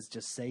anyways.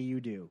 Just say you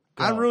do.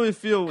 Go. I really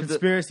feel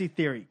conspiracy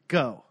theory.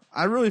 Go.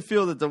 I really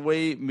feel that the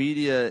way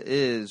media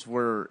is,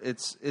 where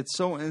it's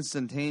so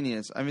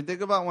instantaneous. I mean,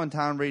 think about when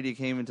Tom Brady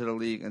came into the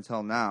league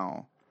until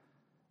now.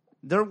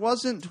 There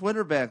wasn't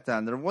Twitter back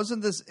then. There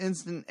wasn't this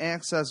instant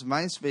access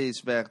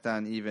MySpace back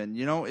then even.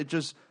 You know, it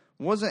just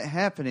wasn't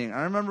happening.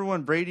 I remember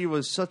when Brady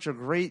was such a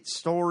great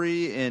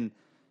story, and,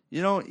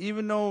 you know,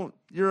 even though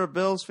you're a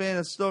Bills fan,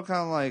 it's still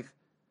kind of like,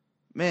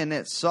 man,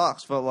 that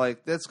sucks, but,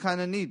 like, that's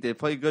kind of neat. They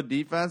play good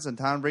defense, and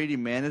Tom Brady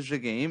managed the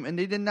game, and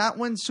they did not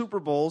win Super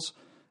Bowls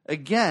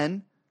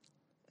again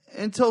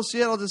until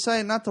Seattle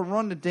decided not to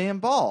run the damn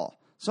ball.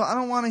 So I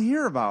don't want to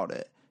hear about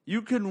it.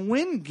 You can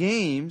win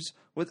games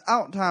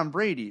without Tom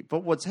Brady,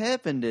 but what's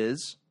happened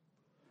is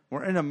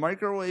we're in a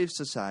microwave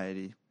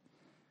society.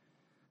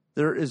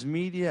 There is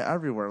media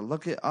everywhere.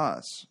 Look at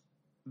us.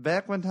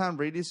 Back when Tom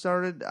Brady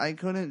started, I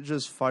couldn't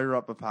just fire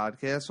up a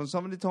podcast. When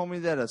somebody told me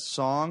that a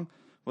song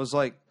was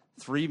like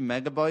 3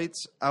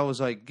 megabytes, I was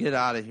like, get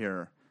out of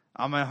here.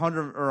 On my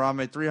 100 or on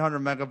my 300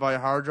 megabyte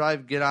hard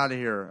drive, get out of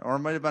here. Or it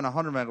might have been a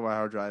 100 megabyte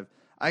hard drive.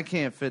 I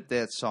can't fit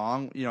that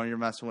song. You know, you're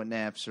messing with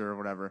Napster or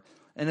whatever.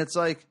 And it's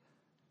like,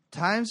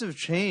 times have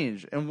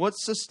changed. And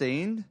what's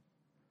sustained?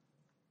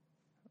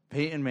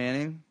 Peyton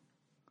Manning,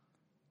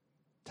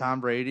 Tom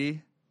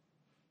Brady.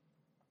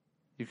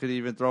 You could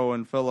even throw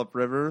in Phillip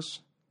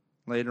Rivers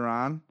later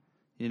on.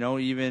 You know,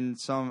 even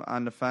some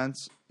on the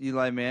fence,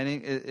 Eli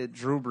Manning.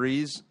 Drew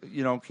Brees,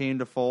 you know, came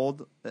to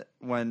fold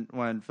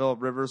when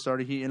Phillip Rivers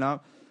started heating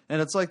up.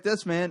 And it's like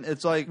this, man.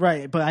 It's like...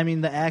 Right, but I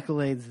mean, the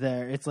accolades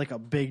there, it's like a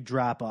big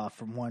drop-off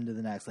from one to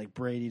the next. Like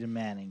Brady to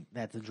Manning,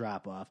 that's a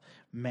drop-off.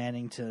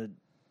 Manning to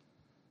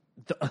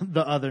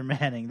the other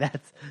Manning,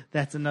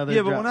 that's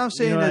another but what I'm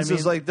saying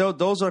is like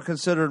those are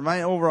considered...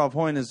 My overall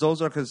point is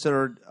those are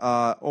considered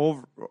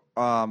franchise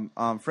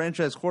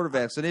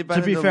quarterbacks. And they've been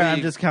to be in the fair, league,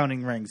 I'm just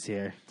counting rings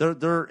here.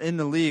 They're in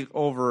the league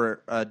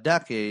over a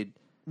decade.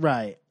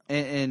 Right.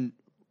 And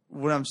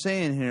what I'm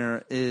saying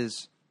here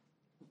is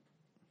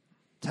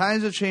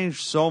times have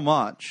changed so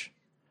much,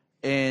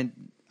 and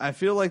I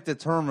feel like the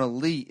term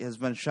elite has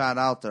been shot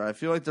out there. I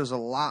feel like there's a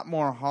lot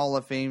more Hall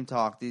of Fame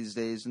talk these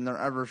days than there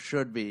ever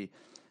should be.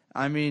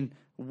 I mean,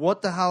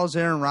 what the hell is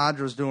Aaron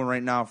Rodgers doing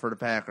right now for the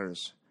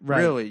Packers? Right.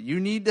 Really, you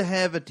need to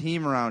have a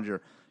team around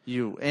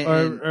you.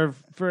 Or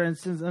for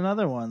instance,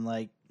 another one,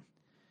 like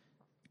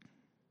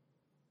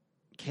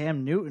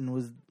Cam Newton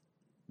was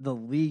the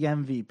league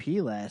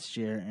MVP last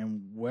year,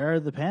 and where are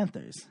the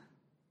Panthers?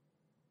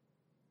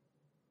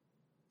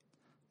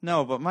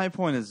 No, but my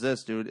point is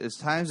this, dude. Is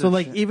times so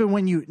like even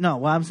when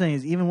what I'm saying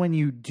is even when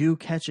you do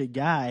catch a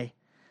guy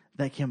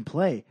that can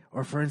play,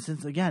 or for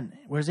instance, again,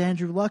 where's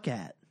Andrew Luck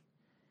at?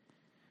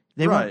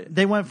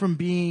 They went from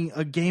being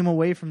a game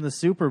away from the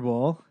Super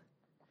Bowl,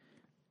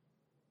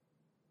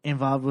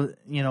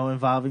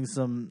 involving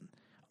some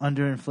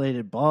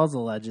underinflated balls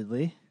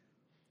allegedly,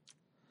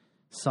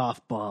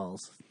 softballs,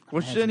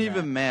 which didn't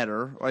even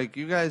matter. Like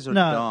you guys are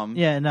dumb.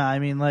 Yeah, no, I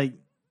mean like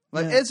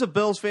as a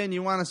Bills fan,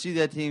 you want to see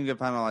that team get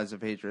penalized, the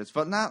Patriots,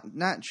 but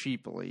not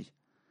cheaply.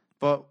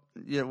 But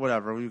yeah,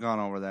 whatever. We've gone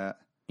over that.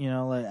 You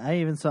know, like I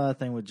even saw a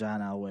thing with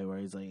John Elway where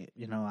he's like,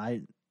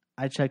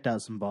 I checked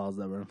out some balls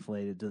that were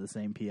inflated to the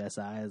same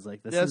PSI as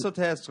like this. Yeah, that's what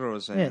Tasker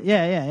was saying.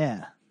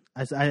 Yeah.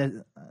 I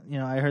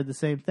heard the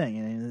same thing,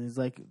 and he's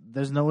like,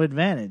 "There's no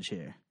advantage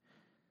here."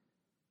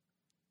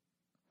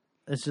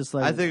 It's just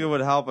like I think it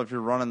would help if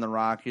you're running the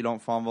rock, you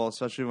don't fumble,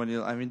 especially when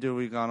you. I mean, dude,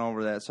 we've gone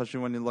over that.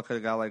 Especially when you look at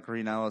a guy like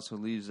Green Ellis who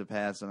leaves the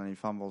pass and then he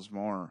fumbles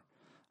more.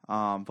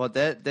 But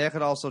that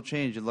could also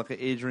change. You look at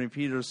Adrian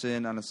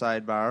Peterson on the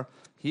sidebar.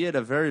 He had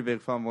a very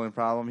big fumbling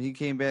problem. He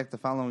came back the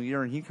following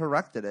year and he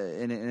corrected it.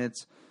 And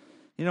it's,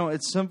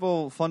 it's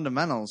simple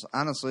fundamentals,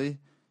 honestly.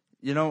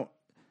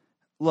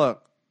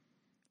 Look,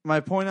 my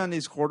point on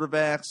these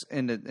quarterbacks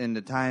and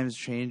the times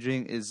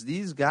changing is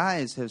these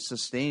guys have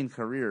sustained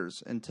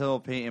careers until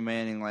Peyton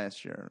Manning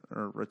last year,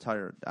 or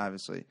retired,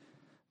 obviously.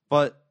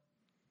 But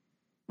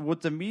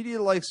what the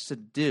media likes to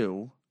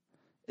do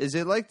is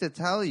they like to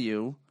tell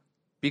you,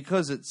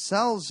 because it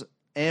sells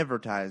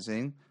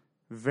advertising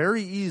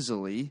very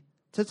easily,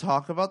 to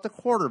talk about the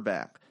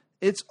quarterback.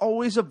 It's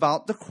always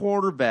about the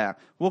quarterback.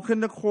 What can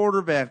the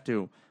quarterback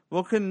do?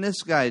 What can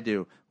this guy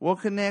do?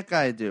 What can that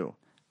guy do?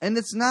 And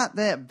it's not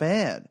that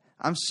bad.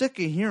 I'm sick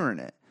of hearing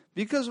it.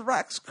 because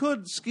Rex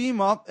could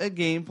scheme up a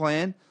game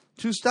plan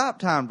to stop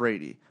Tom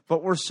Brady.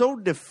 But we're so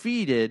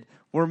defeated,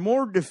 we're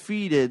more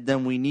defeated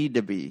than we need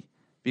to be.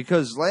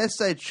 Because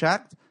last I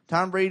checked,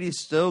 Tom Brady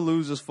still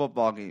loses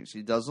football games.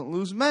 He doesn't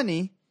lose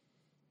many.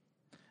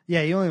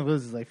 Yeah, he only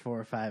loses like 4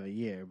 or 5 a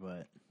year,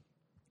 but...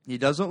 He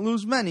doesn't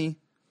lose many,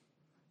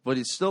 but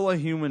he's still a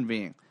human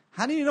being.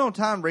 How do you know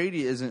Tom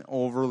Brady isn't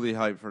overly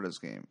hyped for this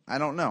game? I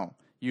don't know.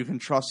 You can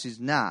trust he's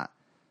not.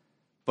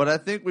 But I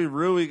think we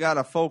really got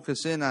to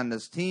focus in on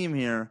this team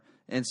here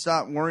and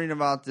stop worrying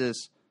about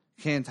this,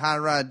 can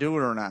Tyrod do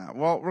it or not?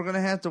 Well, we're going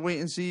to have to wait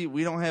and see.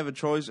 We don't have a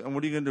choice. And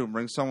what are you going to do?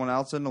 Bring someone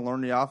else in to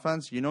learn the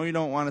offense? You know you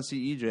don't want to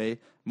see EJ,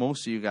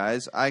 most of you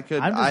guys. I'm just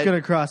going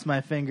to cross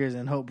my fingers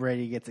and hope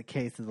Brady gets a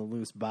case of the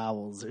loose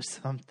bowels or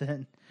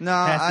something. No,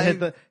 has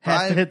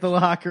to hit the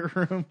locker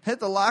room. Hit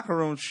the locker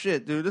room,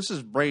 shit, dude. This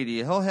is Brady.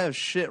 He'll have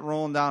shit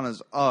rolling down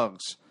his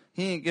Uggs.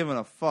 He ain't giving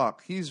a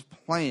fuck. He's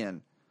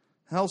playing.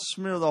 He'll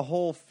smear the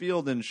whole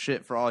field in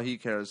shit for all he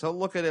cares. He'll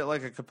look at it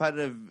like a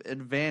competitive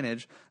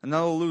advantage, and then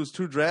he'll lose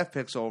 2 draft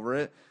picks over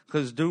it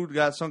because dude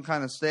got some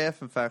kind of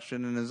staph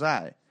infection in his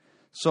eye.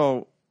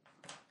 So,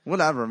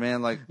 whatever,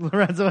 man. Like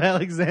Lorenzo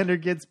Alexander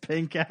gets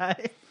pink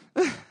eye.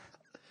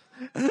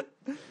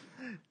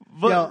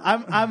 Yo,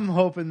 I'm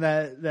hoping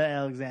that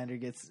Alexander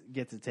gets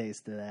a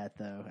taste of that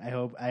though.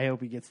 I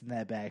hope he gets in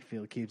that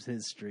backfield, keeps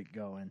his streak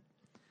going.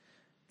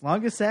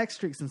 Longest sack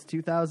streak since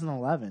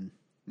 2011.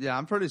 Yeah,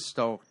 I'm pretty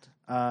stoked.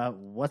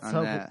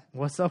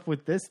 What's up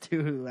with this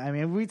too? I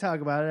mean, we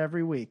talk about it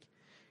every week.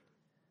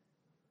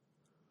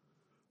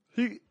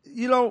 You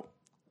know,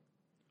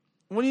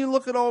 when you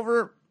look it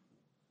over,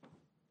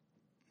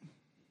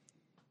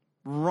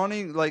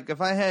 running like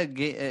if I had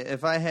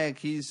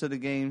keys to the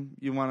game,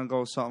 you want to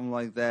go something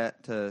like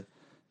that to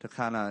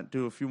kind of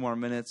do a few more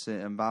minutes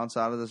and bounce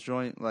out of this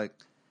joint, like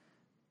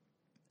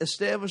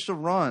establish the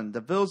run.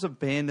 The Bills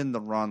abandoned the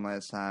run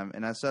last time,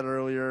 and I said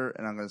earlier,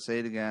 and I'm going to say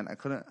it again.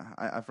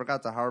 I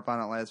forgot to harp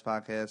on it last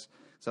podcast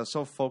because I was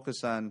so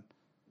focused on.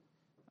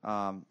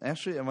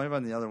 Actually, it might have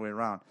been the other way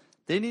around.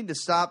 They need to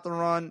stop the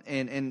run,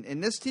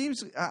 and this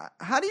team's.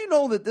 How do you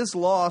know that this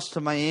loss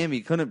to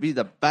Miami couldn't be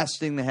the best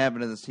thing to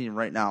happen to this team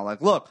right now?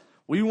 Like, look,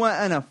 we went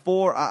on a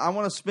 4. I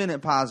want to spin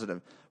it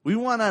positive. We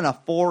went on a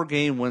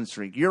 4-game win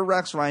streak. You're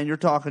Rex Ryan. You're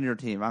talking your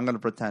team. I'm going to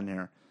pretend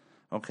here,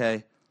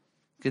 okay?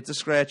 Get to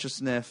scratch a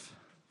sniff,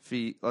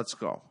 feet. Let's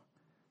go.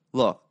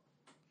 Look,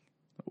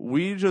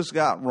 we just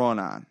got run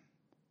on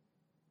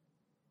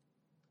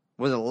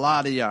with a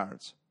lot of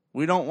yards.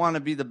 We don't want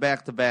to be the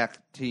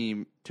back-to-back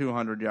team,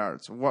 200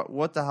 yards.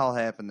 What the hell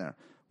happened there?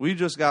 We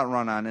just got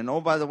run on. And,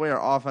 oh, by the way,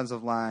 our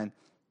offensive line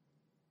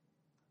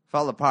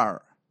fell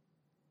apart.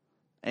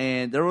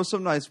 And there was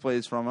some nice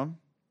plays from them.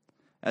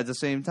 At the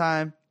same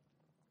time,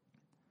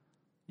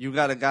 you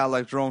got a guy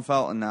like Jerome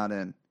Felton not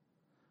in.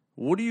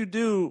 What do you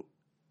do?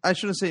 I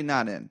shouldn't say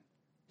not in.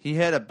 He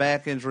had a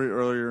back injury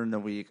earlier in the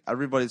week.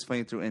 Everybody's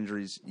playing through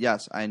injuries.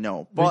 Yes, I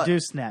know. But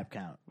reduce snap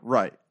count.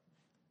 Right.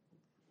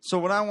 So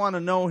what I want to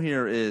know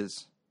here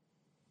is,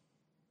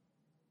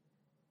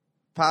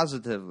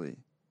 positively,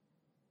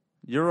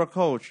 you're a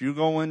coach. You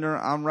go in there,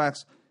 I'm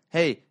Rex.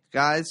 Hey,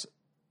 guys,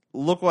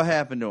 look what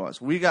happened to us.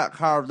 We got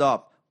carved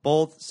up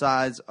both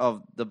sides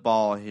of the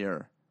ball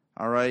here.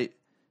 All right?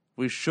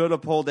 We should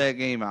have pulled that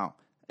game out.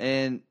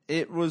 And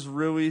it was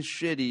really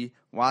shitty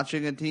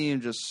watching a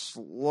team just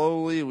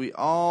slowly. We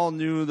all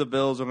knew the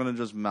Bills were going to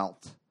just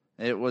melt.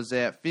 It was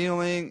that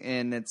feeling,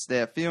 and it's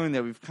that feeling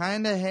that we've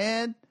kind of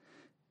had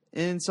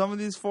in some of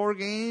these 4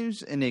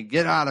 games, and they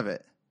get out of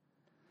it.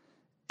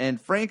 And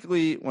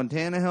frankly, when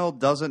Tannehill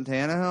doesn't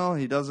Tannehill,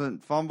 he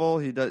doesn't fumble.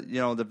 He does.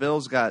 The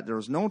Bills there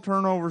was no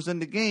turnovers in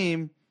the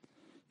game.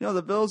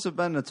 The Bills have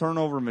been a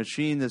turnover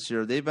machine this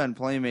year. They've been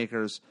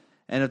playmakers.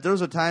 And if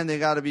there's a time they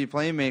got to be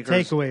playmakers,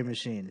 takeaway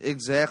machine,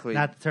 exactly,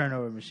 not the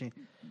turnover machine.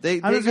 They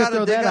got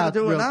to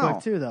do it now.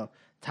 Quick too, though.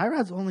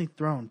 Tyrod's only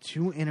thrown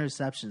 2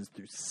 interceptions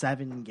through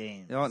 7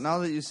 games. Now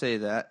that you say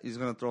that, he's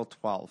going to throw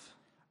 12.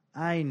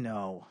 I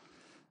know,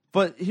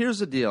 but here's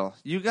the deal: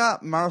 you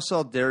got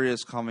Marcel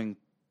Darius coming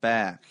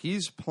back.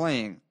 He's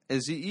playing.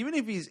 Even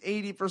if he's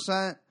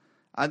 80%?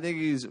 I think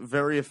he's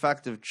very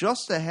effective.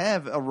 Just to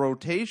have a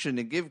rotation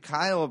to give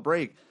Kyle a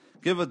break,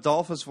 give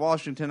Adolphus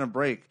Washington a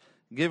break.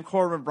 Give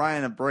Corbin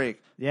Bryant a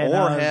break.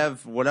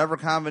 Have whatever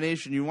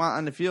combination you want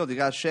on the field. You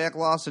got Shaq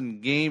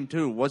Lawson game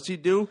 2. What's he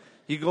do?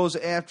 He goes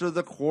after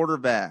the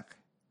quarterback.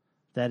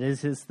 That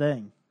is his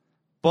thing.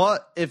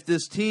 But if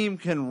this team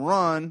can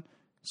run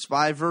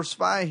spy versus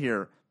spy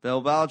here,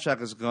 Bill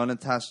Belichick is going to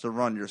test the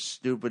run. You're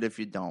stupid if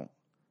you don't.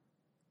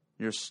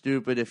 You're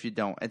stupid if you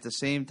don't. At the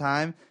same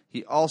time,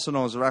 he also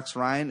knows Rex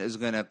Ryan is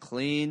going to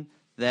clean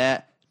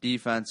that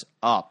defense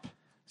up.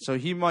 So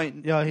he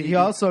might... He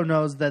also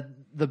knows that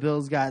the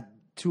Bills got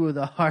 2 of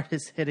the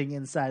hardest hitting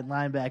inside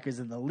linebackers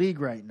in the league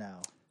right now.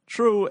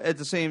 True. At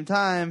the same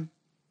time,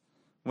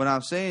 what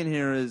I'm saying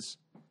here is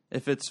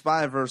if it's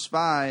spy versus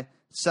spy,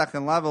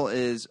 second level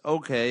is,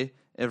 okay,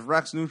 if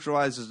Rex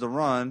neutralizes the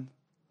run,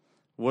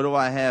 what do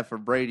I have for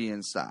Brady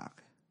in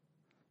stock?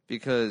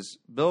 because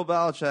Bill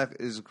Belichick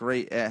is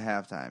great at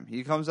halftime.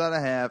 He comes out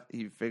of half,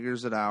 he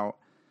figures it out,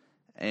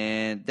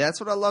 and that's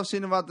what I love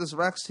seeing about this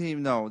Rex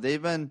team. Though they've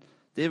been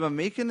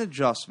making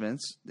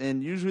adjustments,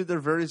 and usually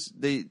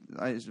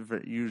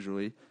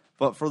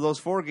but for those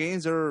 4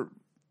 games,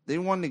 they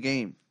won the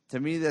game.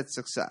 To me, that's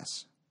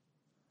success.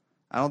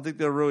 I don't think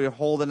they're really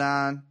holding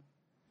on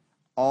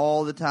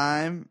all the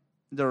time.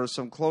 There are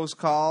some close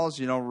calls.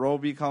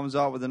 Roby comes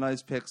out with a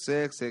nice pick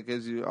 6. It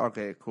gives you,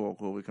 okay, cool.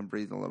 We can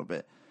breathe a little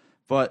bit.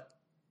 But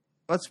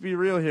let's be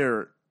real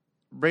here.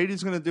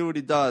 Brady's going to do what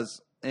he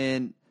does.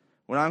 And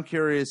what I'm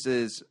curious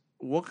is,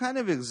 what kind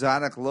of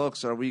exotic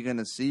looks are we going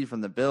to see from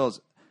the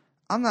Bills?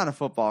 I'm not a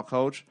football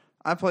coach.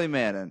 I play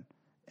Madden.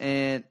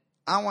 And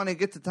I want to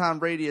get to Tom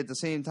Brady at the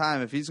same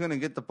time. If he's going to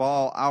get the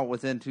ball out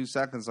within 2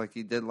 seconds like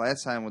he did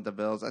last time with the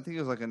Bills, I think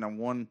it was like in a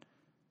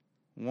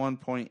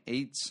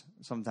 1.8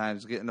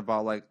 sometimes, getting the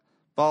ball, like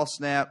ball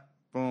snap,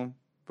 boom,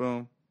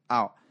 boom,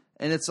 out.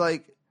 And it's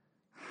like,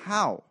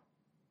 how?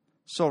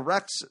 So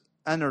Rex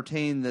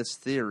entertained this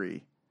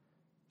theory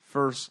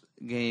first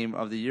game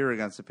of the year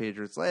against the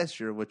Patriots last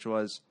year, which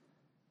was,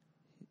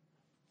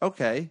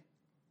 okay,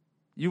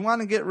 you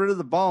want to get rid of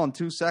the ball in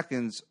 2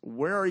 seconds,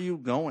 where are you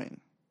going?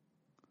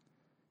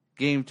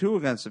 Game 2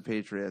 against the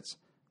Patriots,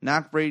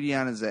 knocked Brady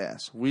on his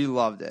ass. We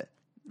loved it.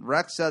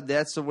 Rex said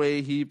that's the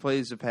way he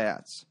plays the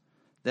Pats.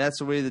 That's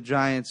the way the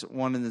Giants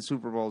won in the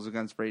Super Bowls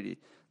against Brady.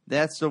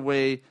 That's the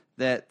way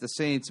that the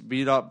Saints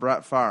beat up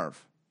Brett Favre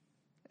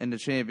in the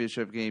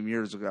championship game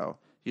years ago.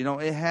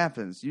 It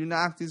happens. You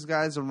knock these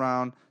guys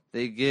around,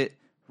 they get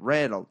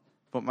rattled.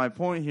 But my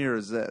point here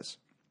is this.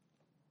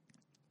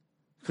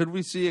 Could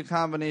we see a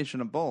combination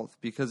of both?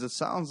 Because it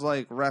sounds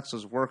like Rex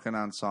was working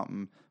on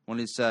something when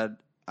he said,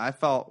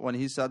 when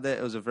he said that,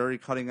 it was a very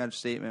cutting-edge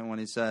statement when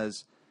he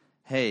says,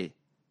 hey,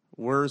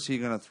 where is he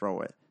going to throw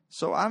it?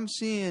 So I'm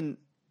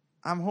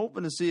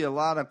hoping to see a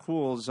lot of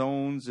cool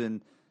zones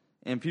and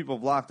people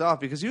blocked off,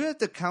 because you have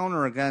to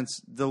counter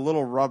against the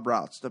little rub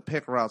routes, the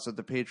pick routes that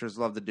the Patriots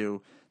love to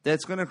do.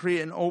 That's going to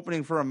create an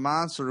opening for a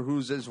monster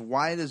who's as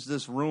wide as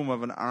this room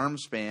of an arm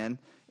span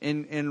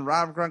in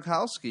Rob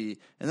Gronkowski.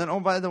 And then, oh,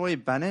 by the way,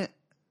 Bennett.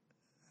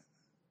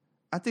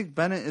 I think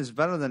Bennett is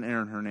better than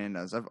Aaron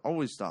Hernandez. I've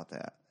always thought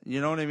that. You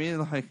know what I mean?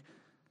 Like,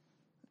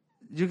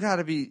 you got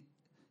to be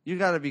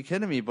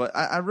kidding me. But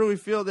I really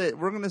feel that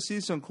we're going to see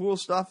some cool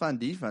stuff on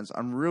defense.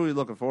 I'm really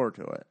looking forward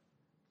to it.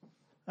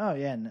 Oh,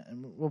 yeah.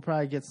 And we'll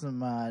probably get some,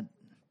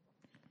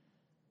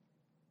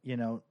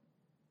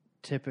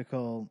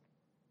 typical,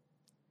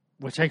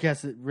 which I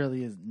guess it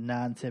really is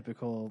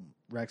non-typical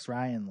Rex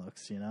Ryan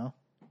looks,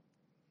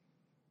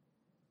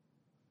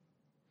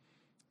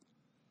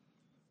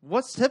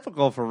 What's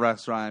typical for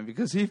Rex Ryan?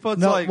 Because he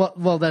puts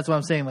well, that's what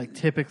I'm saying. Like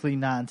typically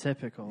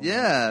non-typical.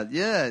 Yeah.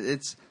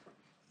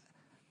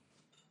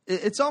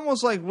 It's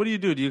almost like, what do?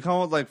 Do you come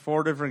up with like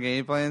 4 different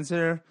game plans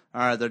here?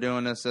 All right, they're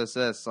doing this. Let's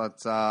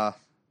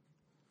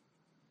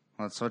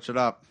switch it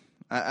up.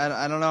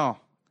 I don't know.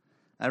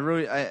 I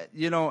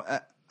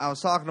was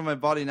talking to my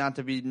buddy, not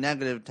to be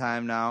negative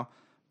time now,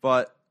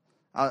 but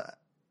I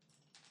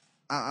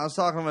was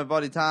talking to my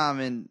buddy Tom,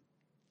 and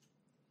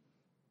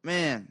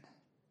man,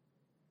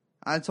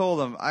 I told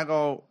him,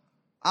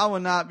 I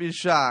would not be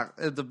shocked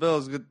if the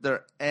Bills get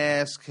their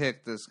ass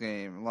kicked this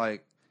game.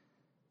 Like,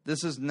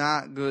 this is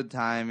not good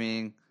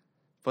timing.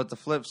 But the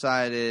flip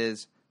side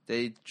is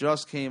they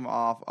just came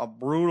off a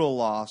brutal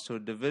loss to a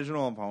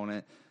divisional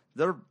opponent.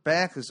 Their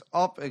back is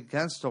up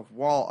against the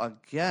wall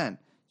again.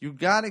 You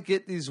got to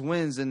get these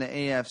wins in the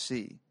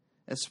AFC,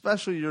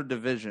 especially your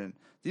division.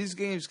 These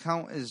games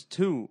count as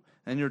 2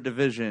 in your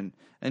division,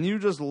 and you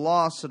just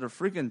lost to the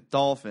freaking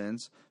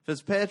Dolphins.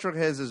 Fitzpatrick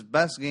has his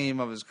best game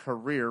of his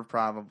career,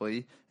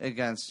 probably,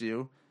 against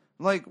you.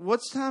 Like,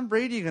 what's Tom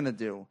Brady going to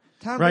do?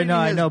 Tom Brady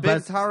has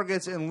big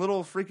targets and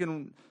little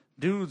freaking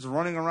dudes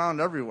running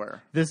around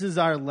everywhere. This is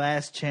our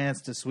last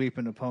chance to sweep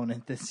an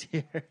opponent this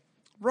year.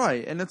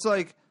 Right, and it's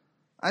like,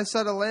 I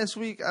said it last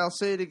week, I'll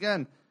say it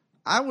again.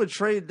 I would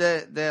trade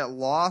that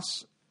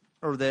loss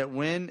or that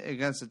win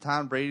against the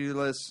Tom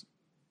Brady-less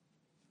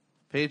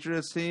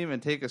Patriots team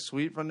and take a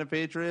sweep from the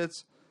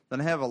Patriots than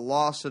have a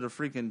loss to the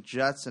freaking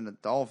Jets and the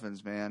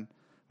Dolphins, man.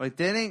 Like,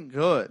 that ain't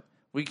good.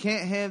 We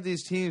can't have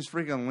these teams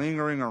freaking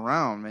lingering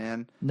around,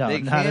 man. No, they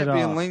not can't at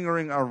be all.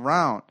 lingering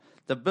around.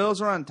 The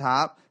Bills are on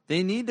top.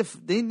 They need to.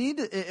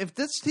 If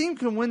this team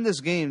can win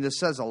this game, this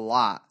says a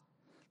lot.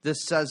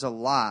 This says a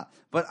lot.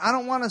 But I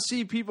don't want to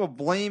see people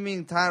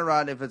blaming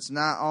Tyrod if it's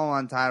not all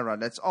on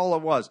Tyrod. That's all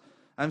it was.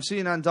 I'm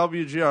seeing on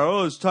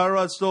WGR, does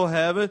Tyrod still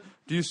have it?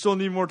 Do you still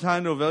need more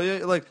time to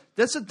evaluate? Like,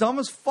 that's the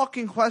dumbest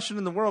fucking question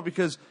in the world,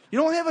 because you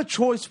don't have a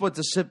choice but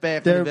to sit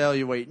back and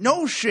evaluate.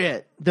 No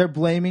shit. They're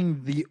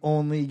blaming the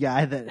only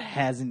guy that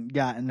hasn't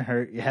gotten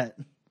hurt yet.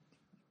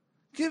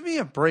 Give me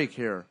a break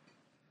here.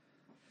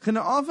 Can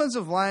the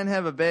offensive line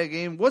have a bad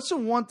game? What's the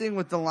one thing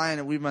with the line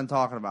that we've been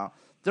talking about?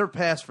 Their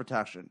pass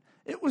protection.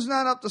 It was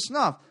not up to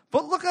snuff.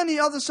 But look on the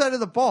other side of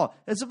the ball.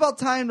 It's about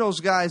time those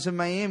guys in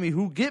Miami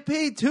who get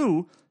paid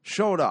too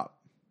showed up.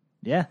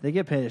 Yeah, they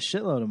get paid a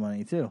shitload of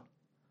money too.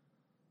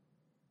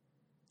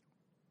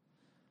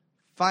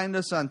 find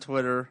us on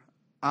Twitter.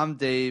 I'm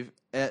Dave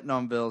at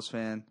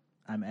NumbBillsFan.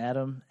 I'm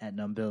Adam at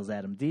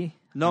NumbBillsAdamD.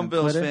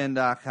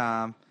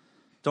 NumbBillsFan.com.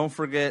 Don't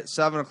forget,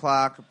 7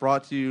 o'clock,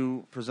 brought to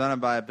you, presented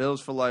by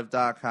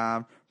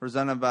BillsForLife.com,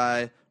 presented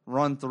by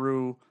Run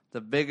Through,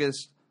 the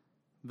biggest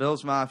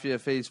Bills Mafia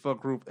Facebook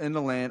group in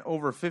the land.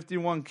 Over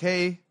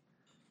 51K.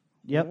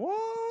 Yep.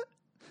 What?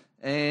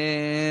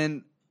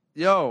 And,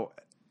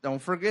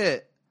 don't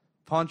forget,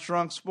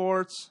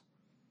 PunchDrunkSports.com.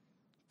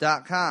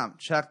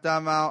 Check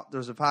them out.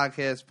 There's a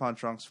podcast,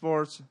 Punch Drunk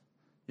Sports.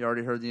 You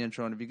already heard the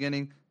intro in the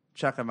beginning.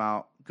 Check them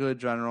out. Good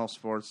general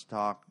sports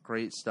talk.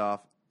 Great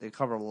stuff. They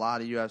cover a lot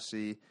of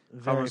UFC.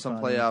 Cover some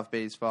playoff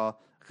baseball.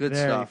 Good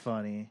stuff.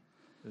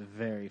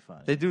 Very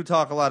funny. They do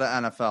talk a lot of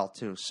NFL,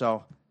 too.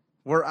 So,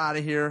 we're out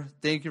of here.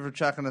 Thank you for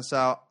checking us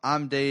out.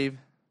 I'm Dave.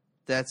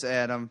 That's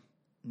Adam.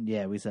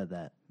 Yeah, we said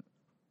that.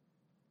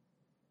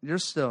 You're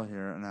still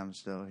here, and I'm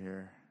still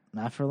here.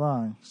 Not for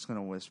long. Just going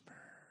to whisper.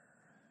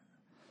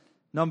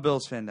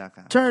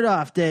 NumbBillsFan.com. Turn it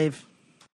off, Dave.